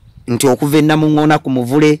nti okuva ennamuŋŋoona ku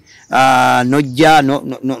Muvule nojja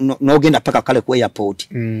n'ogenda paka kale ku airport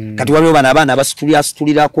kati waliwo bano abaana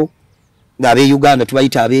abasitulirako ng'ab'e Uganda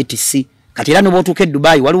tubayita abeetisi kati era n'obootuuka e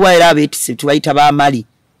Dubai waliwo era abeetisi tubayita baamali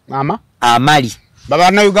amali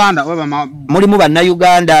mulimu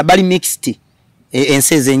bannayuganda bali mixed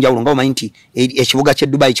ensi ez'enjawulo nga omanyi nti ekibuga ky'e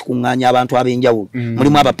Dubai kikuŋŋaanya abantu ab'enjawulo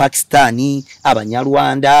mulimu Abapakistaani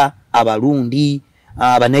Abanyarwanda Abarundi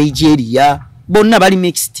Abanigeria bonna bali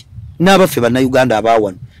mixed n'abaffe bannayuganda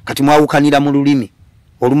abawano kati mwawukanira mu lulimi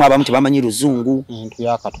olumu abamu tebamanyi Luzungu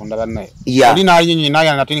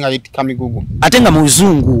ate nga mu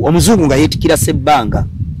Luzungu omuzungu nga yeetikira Sebanga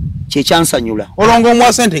kyekyansanyula olongo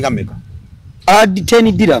omwa sente nga mmeka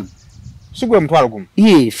 10 dirham sigwe mutwalo gumu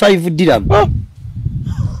 5 dirham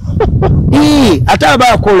ate aba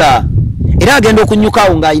akola era agenda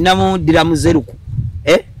okunyukawo ng'ayinamu diramu 0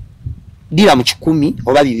 diramu 10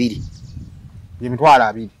 oba 2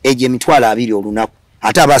 egyo emitwalo 2 olunaku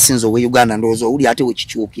ate aba asinza ow'e Uganda ndowooza owuli ate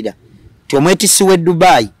wekikyukira ti omwetisi w'e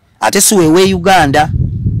Dubai ate si weew'e Uganda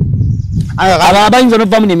abo abayinza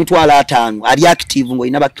n'ovamu n'emitwalo 5 ali active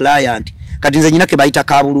ng'olina ba client kati nze nyina ke bayita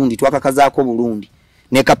ka Burundi twakakazaako Burundi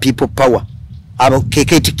ne ka people power abo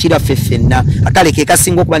keketikira ffenna akale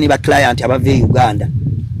kekasinga okuba ne ba client abava e Uganda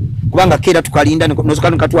kubanga kera tukalinda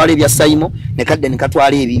nozokano katwala ebya Saimo ne kadde ne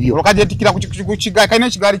katwala ebibyo okajetikira ku kigali kalina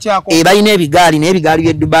ekigali kyako balina ebigaali n'ebigaali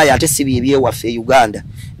by'e Dubai ate si bye waffe e Uganda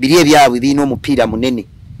biri ebyabwe birina omupiira munene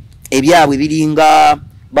ebyabwe biringa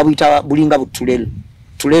babuyita bulinga butulelo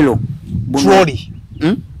trolley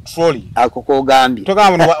akoko gambi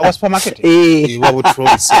togamba wa supermarket wabu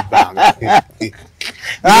trolley Sebanga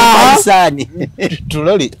sani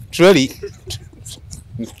trolley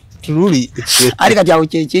ali kati awo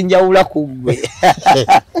kyenjawula kuggwe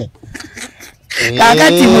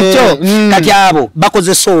kakati muto kati abo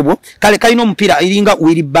bakozesa obwo kale kalina omupiira iringa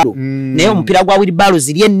wheelbarrow naye omupiira gwa wheelbarrow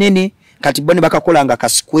ziri ennene kati bone bakakolanga ka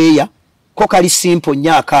square ko kali simple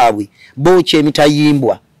nya akaabwe boche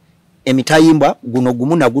emitayimbwa guno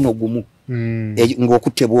gumu na guno gumu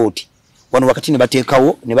ngokutte bwoti wano wakati ne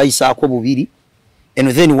bateekawo ne bayisaako bubiri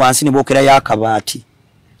and then wansi ne bookera ya akabaati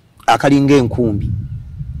akalinga enkumbi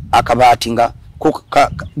akabaati nga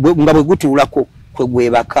bwe gutuulako kwe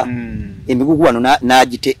gwebaka emigugu wano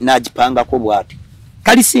n'agipangako bwati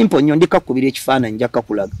kali simple nnyo ndikakubira ekifaananyi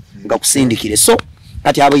njakakulaga nga kusindikire so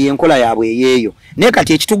kati abo yenkola yaabwe eyeeyo naye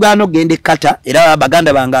kati ekitugaano gende kata era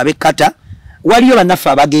baganda bange abekata waliyo bannaffe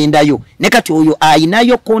abagendayo ne kati oyo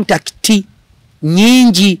ayinayo contact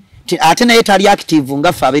nyingi ate naye tali active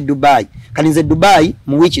nga ffe ab'e Dubai kati nze Dubai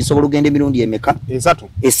mu wiiki nsobola ogenda emirundi emeka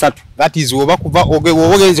esatu that is oba kuva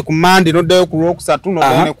ogenze ku Monday noddayo ku Lwokusatu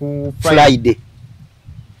nogane ku Friday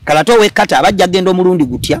kalato wekata abajja genda omulundi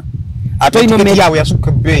gutya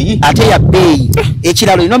ate ya beeyi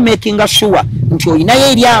ekiralo ino making sure nti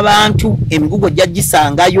oyinayo eri abantu emigugo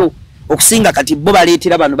jaggisangayo okusinga kati bo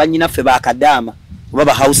baleetera bano bannyinaffe bakadaama oba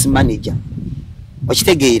ba house manager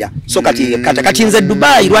okitegeera so kati nze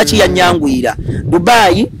Dubai lwaki yanyangwira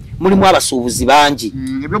Dubai mulimu abasuubuzi bangi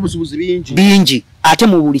bingi ate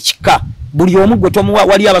mu buli kika buli omu gwe tomuwa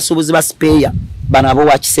wali abasuubuzi ba spare bano abo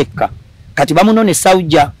wakisekka kati bamunone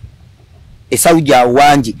esauja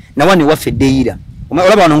wangi nawane waffe deira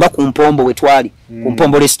olaba wano nga ku Mpombo wetwali ku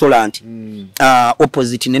Mpombo restaurant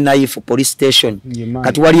opposite ne Naifu police station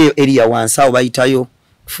kati wali eyo area wansi awo bayitayo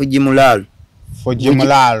Fujimulalo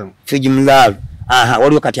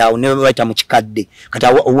waliwo kati awo ne bayita mu kikadde kati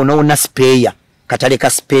awo na spare kataleka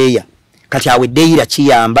spare kati awe deira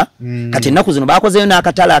kiyamba kati ennaku zino bakozeyo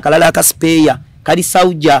n'akatala akalala aka spare kali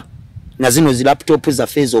sauja na zino zi laptop za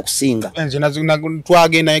fezo okusinga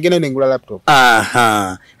twagenda yegenda nengula laptop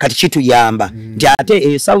kati kitu yamba nti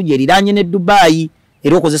ate sauja eriranye ne Dubai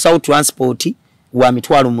era okozesa transport wa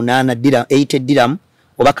mitwalo 80 dirham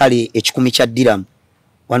oba kale 10 dirham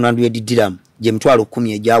 100 dirham je mitwalo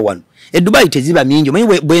 10 eja wano Dubai teziba mingi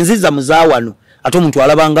mwe bwenziza muzawano ate omuntu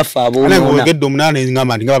alabanga faabo ana ngogedde omunana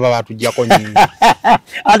ngamba ndi ngaba batujjako nyingi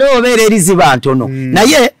ate obeera eriziba ntono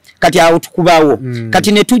naye kati awo tukubawo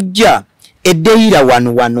kati ne tujja eddeira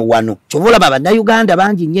wano kyobola bannayuganda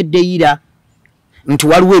bangi nnyo eddeira nti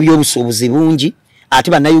waliwo ebyobusuubuzi bungi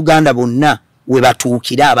ate bannayuganda bonna we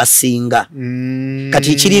batuukira abasinga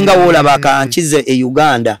kati kiringa woolaba akankize e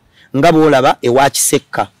Uganda nga boolaba ewa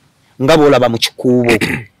Kisekka nga boolaba mu Kikuubo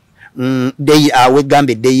awe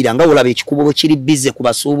gambe deira nga woolaba ekikuubo bwe kiri bize ku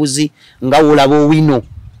basuubuzi nga woolaba Owino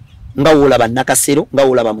nga woolaba Nakasero nga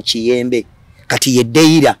woolaba mu Kiyembe kati ye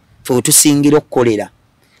deira fe tusingira okukolera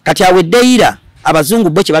kati awe deira abazungu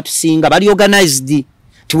bo kye batusinga bali organized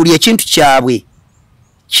tuli ekintu kyabwe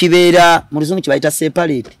kibeera mu luzungu kibayita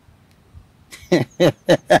separate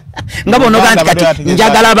nga bono kati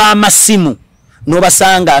njagala ba masimu no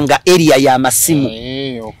basanga nga area ya masimu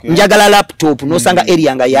njagala laptop no sanga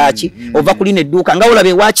area nga yachi ova kuline duka nga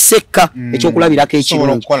olabe wakisekka ekyokulabirako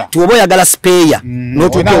ekirungi tuobo yagala spare no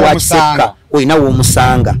tuke wakisekka oyina wo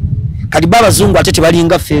musanga kati baba zungu atete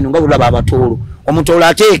balinga feno nga bulaba abatolo omutolo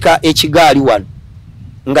ateeka ekigaali wano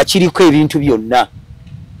nga kiriko ebintu byonna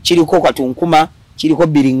kiriko katunkuma kiriko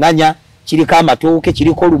biringanya kiriko amatooke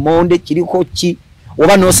kiriko lumonde kiriko ki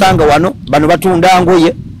oba nosanga wano bano batunda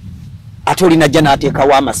ngoye atoli najja nateeka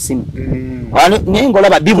wa masimu nengo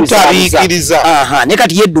laba bibuza ne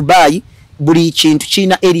kati ye Dubai buli kintu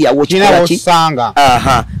kina area wo kikola ki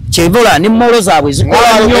kyebola ne molo zaabwe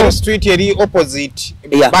zikola nnyo street eri opposite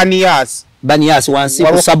Banias wansi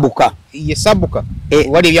kusabuka yesabuka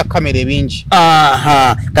wali ebya kamera ebingi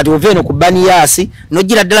kati oveno ku Banias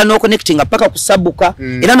nogira ddala no connecting paka kusabuka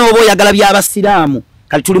era nobo oyagala by'abasiraamu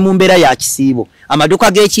kati tuli mu mbeera ya kisiibo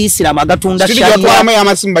amaduka g'ekiyisiraamu agatunda sharia ya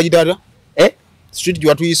masimba jidada street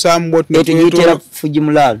jwatuyisamu bot netuyitera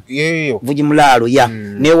Fujimulalo ya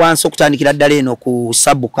ne wansi okutandikira ddala eno ku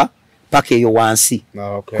sabuka paka eyo wansi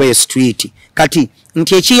kwe street kati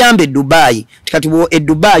nti ekiyambe Dubai kati bo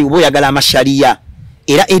Dubai bo yagala amasharia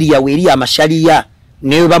era area weri amasharia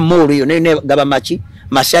ne ba molo yo ne gaba machi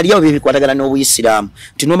masharia obi bikwatagala n'obuyisiramu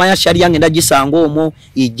tinomanya sharia ngenda gisanga omwo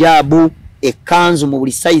ijabu ekanzu mu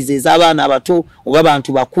buli size ez'abaana abato oba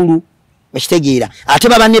abantu bakulu bakitegeera ate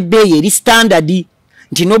baba ne beyi eri standard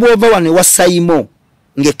nti nobova wano wasayimo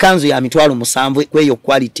ngekanzu ya mitwalo 7 kweyo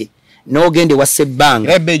quality n'ogende wa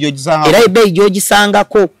Sebanga era ebeyi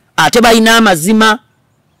gyogisangako ate balina amazima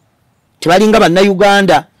tebalinga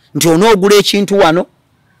bannayuganda nti onoogula ekintu wano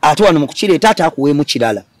ate wano mu kukireeta ate akuweemu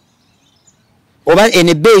kirala oba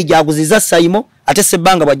ene beyi gyaguziza sayimo ate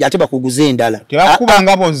Sebanga bwajja ate bakuguza endala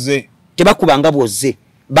tebakubanga bozze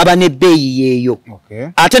baba ne beyi yeeyo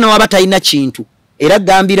ate nawaba talina kintu era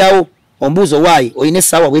gambirawo ombuzo why oyine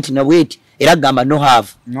sawa weti na weti era gamba no have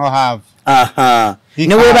aha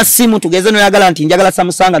newe basimu tugeze no yagala nti njagala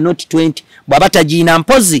Samsung Note 20 bwabata jina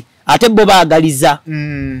mpozi ate bo baagaliza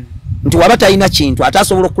nti wabata ina kintu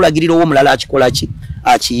atasobola okulagirira owo mulala akikola ki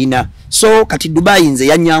akiina so kati Dubai nze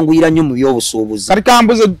yanyanguyira nnyo mu byobusuubuzi kati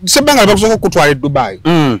kambuze Sebanga bakusoka kutwala Dubai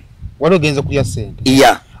wali ogenze kulya sente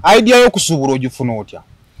idea y'okusuubula ogifuna otya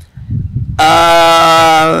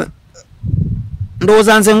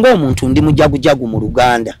ndowooza nze ng'omuntu ndi mujagujagu mu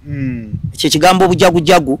Luganda ekyo ekigambo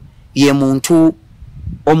obujagujagu ye muntu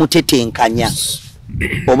omutetenkanya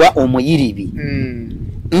oba omuyiribi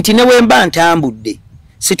nti ne wemba ntambudde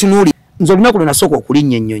situnuuli nze olunaku lwe nasooka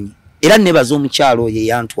okulinnya ennyonyi era nebaza omukyalo oyo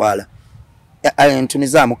eyantwala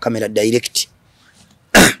ntunizaamu kamera direct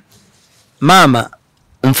maama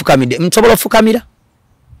nfukamidde nsobola ofukamira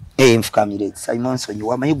nfukamire Simon Sonyi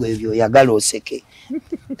wamayigwa ebyo yagala oseke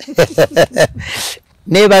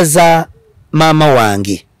nebaza maama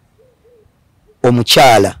wange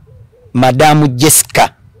omukyala Madamu Jessica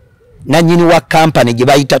nanyini wa company gye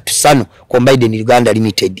bayita Tusano Combined Uganda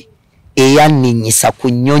Limited eyaninyisa ku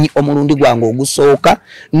nnyonyi omulundi gwange ogusooka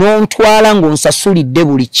n'ontwala ng'onsasulidde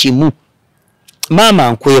buli kimu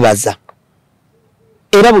maama nkwebaza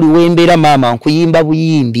era buli wembeera maama nkuyimba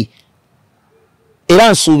buyimbi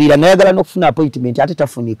era nsuubira nayagala n'okufuna appointment ate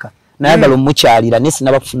tafunika nayagala omukyalira ne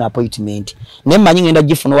sinaba kufuna appointment ne mmanyi ngenda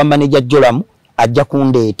gifuna wa manager Jolamu ajja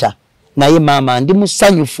kundeeta naye maama ndi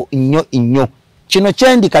musanyufu nnyo kino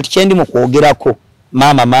kyendi kati kyendi mu kwogerako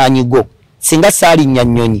maama maanyigo singa saali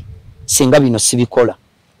nnyonyi singa bino sibikola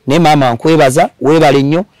ne maama nkwebaza weebale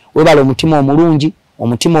nnyo weebale omutima omulungi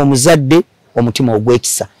omutima omuzadde omutima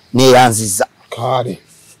ogwekisa neyanziza kale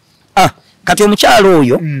kati omukyalo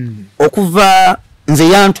oyo okuva nze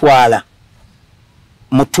yantwala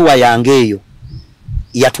mutuwa yange eyo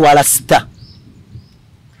yatwala sita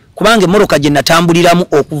kubange moroka gye natambuliramu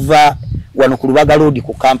okuva wano ku Lubaga Road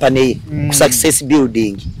ku company ye ku Success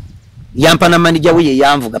Building yampana manager we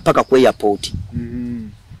yanvuga paka ku airport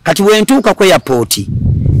kati wentuuka ku airport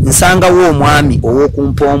nsanga wo omwami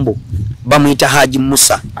ow'okumpombo bamuyita Haji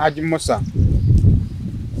Musa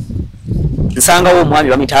nsanga wo omwami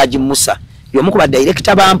bamuyita Haji Musa yomu ku ba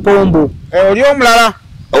director ba mpombo oli omulala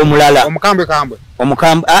omukambwe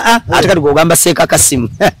ate kati gogamba Seeka Kasimu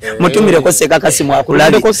mutumireko Seeka Kasimu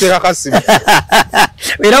akulabi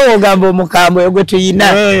era wogamba omukambwe gwe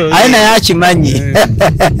tuyina aye naye akimanyi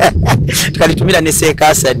tukalitumira ne Seeka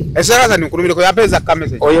Hasani nkulumireko yapeza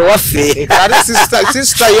kamese oyo waffe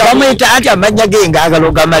sister bamuyita ati amanya ge ngaagala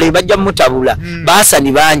ogamale bajja mutabula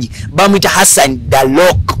Bahasani bangi bamuyita Hassan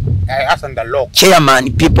Dalok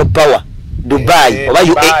chairman people power Dubai oba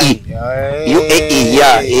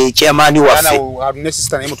UAE chairman waffe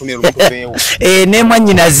ne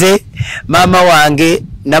mwanyinaze mama wange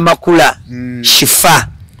namakula Shifa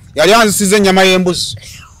yali anzisize ennyama y'embuzi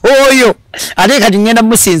oyo ate kati ngenda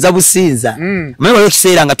musinza businza mwe wali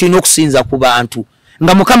kiseera nga tulina okusinza ku bantu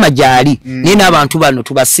nga mukama jali nina abantu bano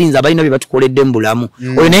tubasinza balina bye batukoledde mu bulamu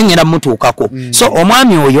oyo naye ngenda mutuukako so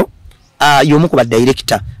omwami oyo y'omu ku ba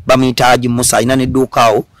director bamuyita Haji Musa alina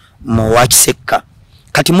n'edduukaawo mu Wakisekka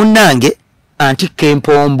kati munnange antikka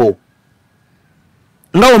empombo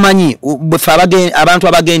nga omanyi bwefe abantu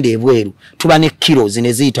abagenda ebweru tuba ne kilo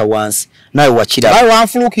zine ziyita wansi nawe wakira bayi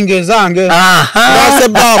wanfulukinga ezange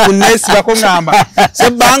Sebanga kunesibako ngamba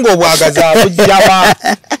Sebanga obwagaza bujjaba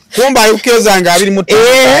kumba ayukezanga abiri mu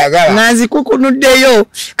tayagala nanzi kukunuddeyo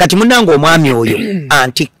kati munnange omwami oyo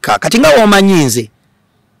antikka kati nga omanyi nze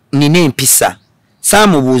nina empisa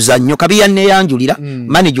samubuuza nnyo kabi yanneyanjulira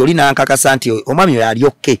manager oli nankakasa nti omwami oyo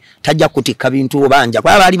alyokke tajja kutikka bintu obanja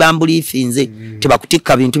kwa bali bambuliifinze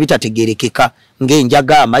tebakutikka bintu bitategerekeka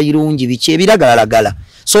ng'enjaga amayirungi biki ebiragalagala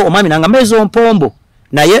so omwami nangamba ezo mpombo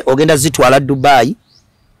naye ogenda zitwala Dubai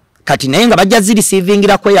kati naye nga bajja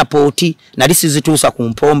zirisivingira ku airport nali sizituusa ku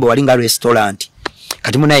mpombo wali nga restaurant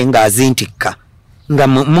kati munaye nga azintikka nga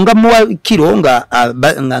muwa kiro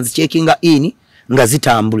nga nzichekinga in nga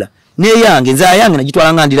zitambula neyange nza yange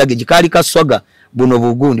nagitwala nga ndirage gikali kaswaga buno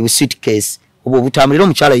bugundi suitcase obwo butambulira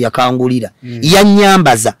omukyala yakangulira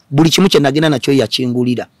yanyambaza buli kimu kye nagenda nakyo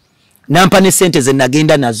yakingulira nampa ne sente ze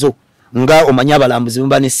nagenda nazo nga omanya abalambuzi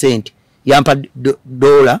mba ne sente yampa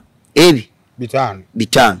dola ebi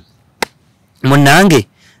bitano munange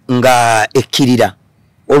nga ekkirira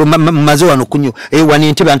olumaze wano kunyo wano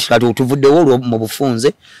entebe anti kati otuvuddewo olwo mu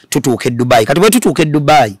bufunze tutuuke Dubai kati bwe tutuuke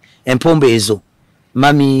Dubai empombo ezo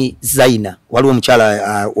Mami Zaina waliwo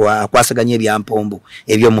omukyala akwasaganya ebyampombo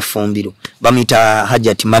ebyomufumbiro bamuyita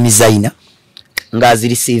Hajati Mami Zaina nga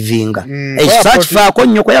azirisivinga ekisakifaako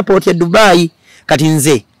nnyo ku airport ya Dubai kati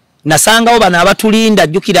nze nasangawo bano abatulinda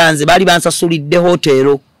jjukira nze baali bansasulidde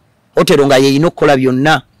hotelo nga yeyina okukola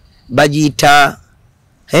byonna bagiyita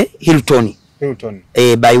Hilton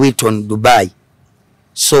by Hilton Dubai.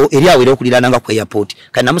 So eri awo era okulirananga ku airport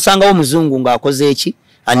kati namusangawo omuzungu ng'akoze eki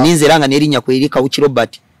aninze era nga n'erinnya kwe erika Uchi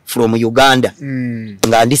Robert from Uganda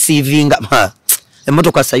nga ndisiivinga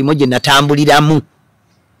emmotoka sayimo gye natambuliramu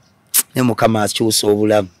ne mukama akyusa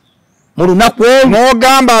obulamu mu lunaku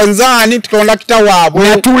n'ogamba nzaani tukondakita waabwe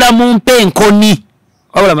natula mu mpenkoni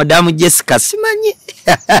wabula madamu Jessica simanyi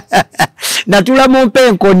natula mu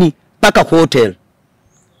mpenkoni paka ku hotel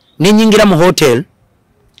nenyingira mu hotel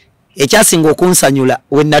ekyasinga okunsanyula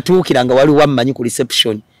we natuukira nga wali wammanyi ku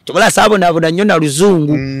reception tokola saabonabona nnyo na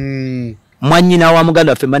luzungu mwanyina wa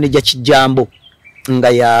muganda waffe manager Kijambo nga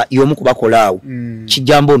y'omu ku bakolaawo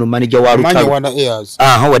Kijambo ono manager wa Lutalo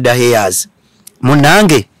wada Hayers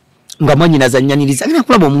munange nga mwanyina zannyaniriza ngina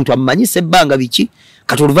kulaba omuntu amumanyi Sebanga biki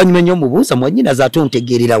kati oluvannyuma nnyo mubuuza mwanyina zaate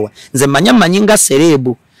ontegeererawa nze mmanyi nga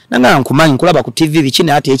serebu nanga nkumanyi nkulaba ku TV biki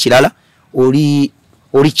naye ate ekirala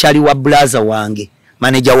oli kyali wa blaza wange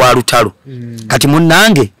manager wa Lutalo kati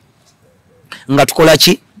munange nga tukola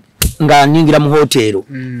ki nga ningira mu hotelo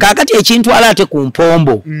kakati ekintu alate ku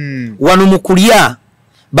mpombo wano mukulya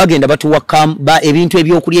bagenda batuwa ebintu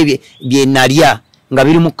ebyokulya bye nalya nga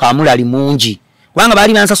biri mu kamulali mungi kubanga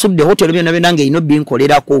baali bansasudde hotelo byonna nange ino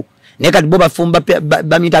binkolerako naye kati bo bafumba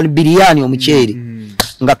bamita biliyani omuceere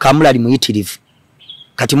nga kamulali muyitirivu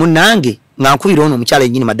kati munange nga nkubira ono omukyala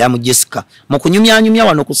yennyini madamu Jessica mu kunyumyanyumya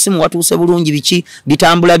wano ku ssimu watuuse bulungi biki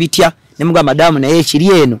bitambula bitya ne muga madamu naye ekiri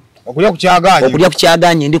eno okulya ku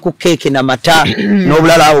kyaganye ndi ku keeke na mata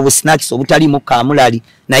n'obulala abo busnacks obutalimu kamulali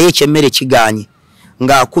naye ekyemmere kiganye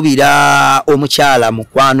ng'akubira omukyala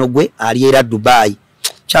mukwano gwe ali era Dubai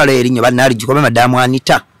kyalo erinnya bannaalijjukira madamu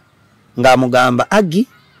Anita ng'amugamba Agi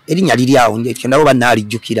erinnya liri awo ekyo nabo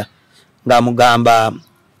bannaalijjukira ng'amugamba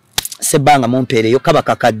Sebanga mumpeereyo kaba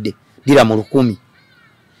kakadde dira mu 10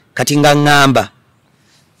 kati nga ngamba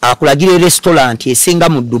akulagira restaurant esinga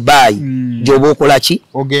mu Dubai gyoba okola ki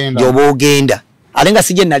gyoba ogenda alenga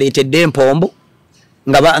sije naleetedde empombo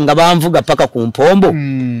nga banvuga paka ku mpombo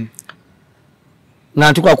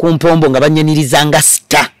nantuka ku mpombo nga banyenirizanga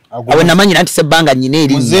sita awe namanyi nanti Sebanga nyina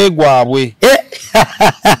eri muze gwabwe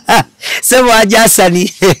sebo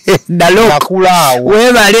ajasani dalo nakulawo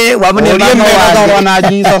webale wamune mama wange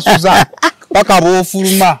wanajinza suza paka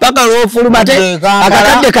bofuluma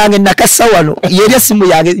akakadde kange nakassa wano yeri simu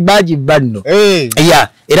yange baji banno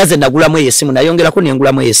era ze nagulamu esimu nayongerako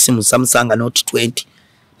nengulamu esimu Samsung Note 20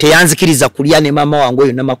 teyanzikiriza kulya ne mama wange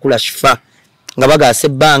oyo namakula shifa nga baga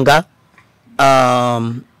Sebanga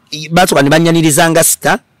batuka nibanyanirizanga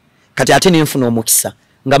sita kati ate nenfuna omukisa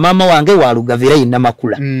nga mama wange walugavira yina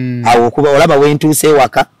makula awo kuba olaba wentuuse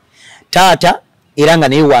waka tata era nga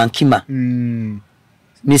naye wankima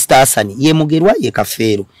Mr. Hasani ye mugerwa ye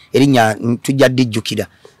kafeero erinya tujja dijjukira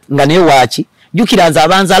nga naye waaki jukira nze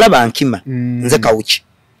abanza bankima nze kawuki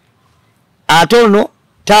atono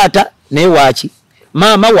tata naye waaki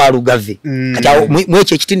mama walugave kati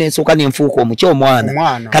mwekyo ekitine ensooka nenfuuka omuky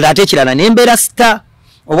omwana kati ate ekirala nembeera sita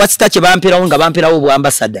obwa sita kye bamperawo nga bamperawo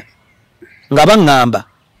obwambasada nga baŋŋamba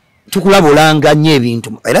tukulabulanga nnyo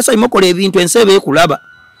ebintu era sayimokola ebintu ensi eba ekulaba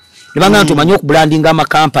ne bagamba tumanyi okubrandinga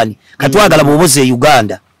amakampani kati twagala bw'oboza e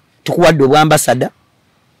Uganda tukuwadde obwambasada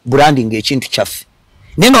branding ekintu kyaffe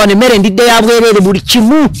naye nga wano emmere ndidde ya bwereere buli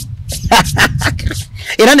kimu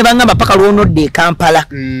era ne bagamba paka lwonodde e Kampala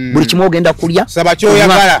buli kimu ogenda kulya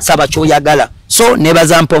saba kyoyagala so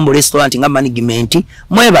nebaza Mpombo restaurant nga management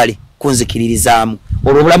mwebale kunzikiririzaamu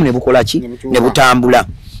olwo obulamu ne bukola ki ne butambula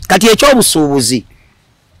kati ekyobusuubuzi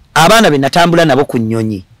abaana be natambula nabo ku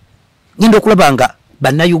nnyonyi ngenda okulaba nga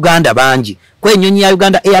bannayuganda bangi kwenyonyi ya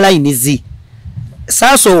Uganda Airlines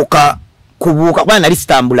saasooka kubuuka kuba nali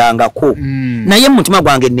sitambulangako naye mu mutima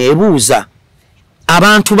gwange neebuuza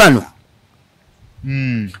abantu bano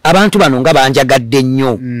nga banjagadde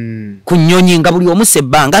nnyo ku nnyonyi nga buli omu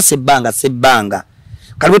Sebanga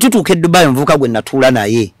kali bwe tutuuka e Dubai omuvubuka gwe natuula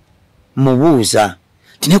naye mubuuza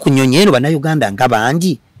tine ku nnyonyi eno bannayuganda nga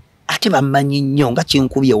bangi ate bammanyi nnyo nga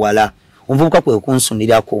kinkubye wala omuvubuka kwe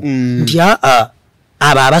kunsunirako nti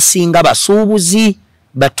abo abasinga basuubuzi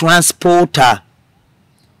batransporter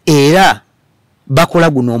era bakola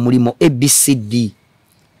guno omulimu ABCD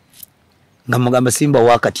nga mugamba simba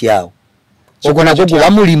wakati awo ogona gwo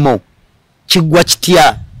gwa mulimo kigwa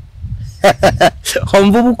kitya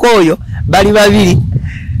omuvubuka oyo bali babiri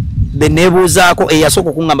benebuuzaako eyasooka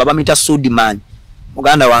okungamba bamita Sudman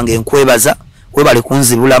muganda wange nkwebaza webale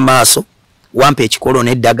kunzibula maaso wampa ekikolo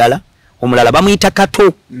n'eddagala omulala bamuyita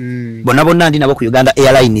Kato bonna ndi nabo ku Uganda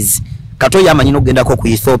Airlines kato yamanyi n'ogendako ku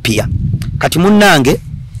Ethiopia kati munnange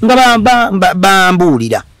nga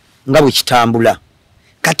bambuulira nga bwe kitambula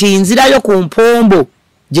kati nzirayo ku mpombo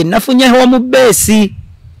gye nafunyeho mu beesi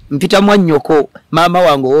mpita mwannyoko maama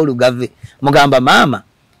wange ow'olugave mugamba maama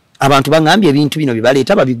abantu baŋŋambye ebintu bino bye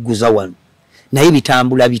baleeta babigguza wano naye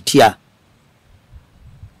bitambula bitya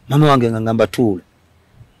maama wange nga ngamba tuula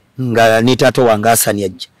nga ne taata wange Asani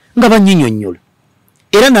ajja nga bannyinyonnyola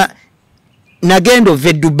era nagenda ova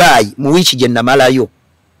e Dubai mu wiiki gye namalayo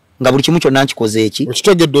nga buli kimu kyonna nkikoze eki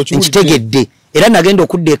nkitegedde era nagenda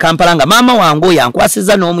okudda e Kampala nga maama wange oyo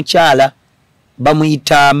ankwasiza n'omukyala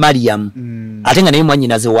bamuyita Mariam ate nga naye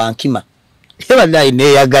mwannyinaze wankima wallahi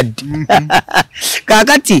neyagadde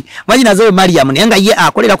kakati mwannyinaze we Mariam naye nga ye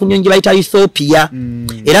akolera ku nnyonyi gye bayita Ethiopia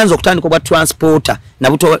era nze okutandika obwa transporter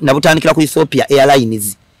nabutandikira ku Ethiopia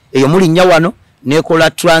Airlines eyo mulinnya wano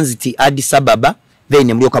nekola transit Addis Ababa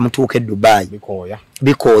then mulyoka mutuuka e Dubai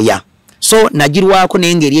bikooya so nagirwako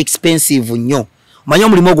naye ngeri expensive nnyo omanyi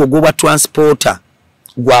omulimu ogwo gw'obwa transporter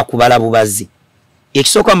gwakubala bubazi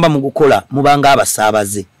ekisooka muba mugukola mubanga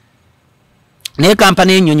abasaabaze naye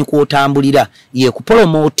kampani y'ennyonyi kw'otambulira ye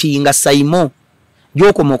kupolomootinga sayimo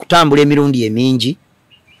gy'okoma okutambula emirundi emingi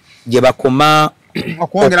gye bakoma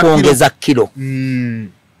okwongeza kilo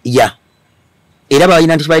ya era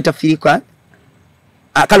balina nti bayita firika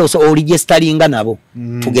kale oligestalinga nabo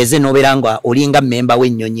tugeze n'obeera nga olinga memba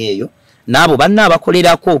w'ennyonyi eyo n'abo banna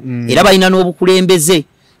abakolerako era balina n'obukulembeze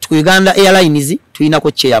ku Uganda Airlines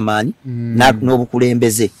tulinako chairman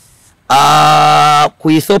n'obukulembeze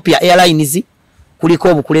ku Ethiopia Airlines kuliko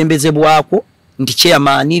obukulembeze bwako nti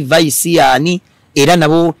chairman vice yani era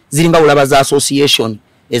nabo ziringa ulaba za association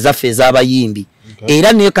ezaffe ez'abayimbi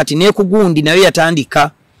era ne kati ne kugundi nayo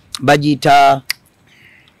yatandika bagita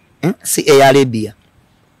si Air Arabia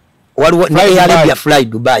waliwo ne Air Arabia Fly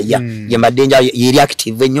Dubai ye madenja yeri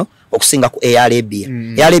active ennyo okusinga ku Air Arabia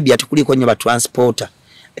Air Arabia tukuliko nnyo ba transporter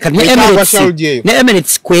kati ne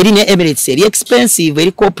Emirates kweri ne Emirates eri expensive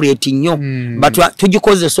eri corporate nnyo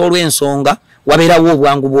tugikozesa olw'ensonga wabeerawo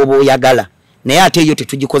obwangu bw'oboyagala naye ate yo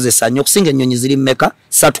tetugikozesa nnyo okusinga ennyonyi ziri mmeka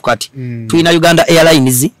ssatu kati tulina Uganda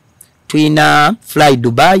Airlines tulina Fly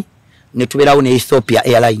Dubai ne tubeerawo ne Ethiopia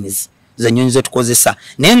Airlines z'ennyonyi ze tukozesa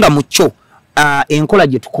naye nga mu kyo enkola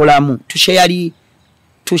gye tukolamu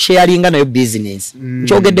tusharinga nayo business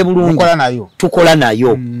nkyogedde bulungi tukola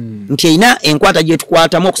nayo nti erina enkwata gye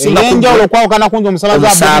tukwatamu okusinga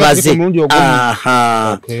omusaabaze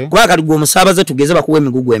kuba kati gwe omusaabaze tugeze bakuwa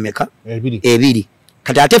emigugu emeka ebiri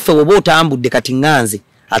kati ate ffe bw'oba otambudde kati ŋŋanze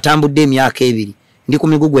atambudde emyaka ebiri ndi ku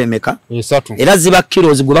migugu emeka era ziba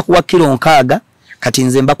kilos gwe bakuwa kilo 6 kati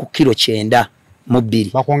nze mba ku kilo 9 mu 2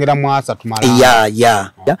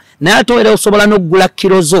 ya naye ate era osobola n'okugula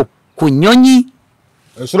kilo zo ku nnyonyi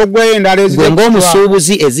gwe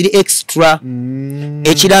ng'omusuubuzi eziri extra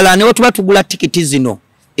ekirala ne wetuba tugula tikiti zino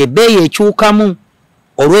ebbeeyi ekyukamu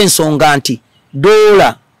olw'ensonga nti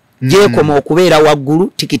dola gyekoma okubeera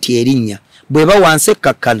waggulu tikiti erinnya bweba wansi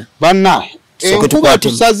ekkakkana banna enkuba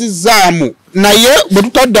tusazizaamu naye bwe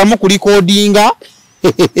tutaddamu ku likodinga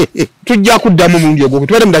tujja kuddamu mulundi ogwo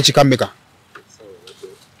tubeere mu dakiika mmeka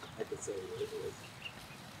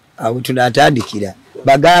awo tunatandikira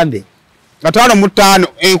bagambe 5 mu 5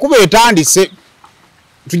 enkuba etandise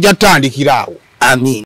tujja tutandikira awo amin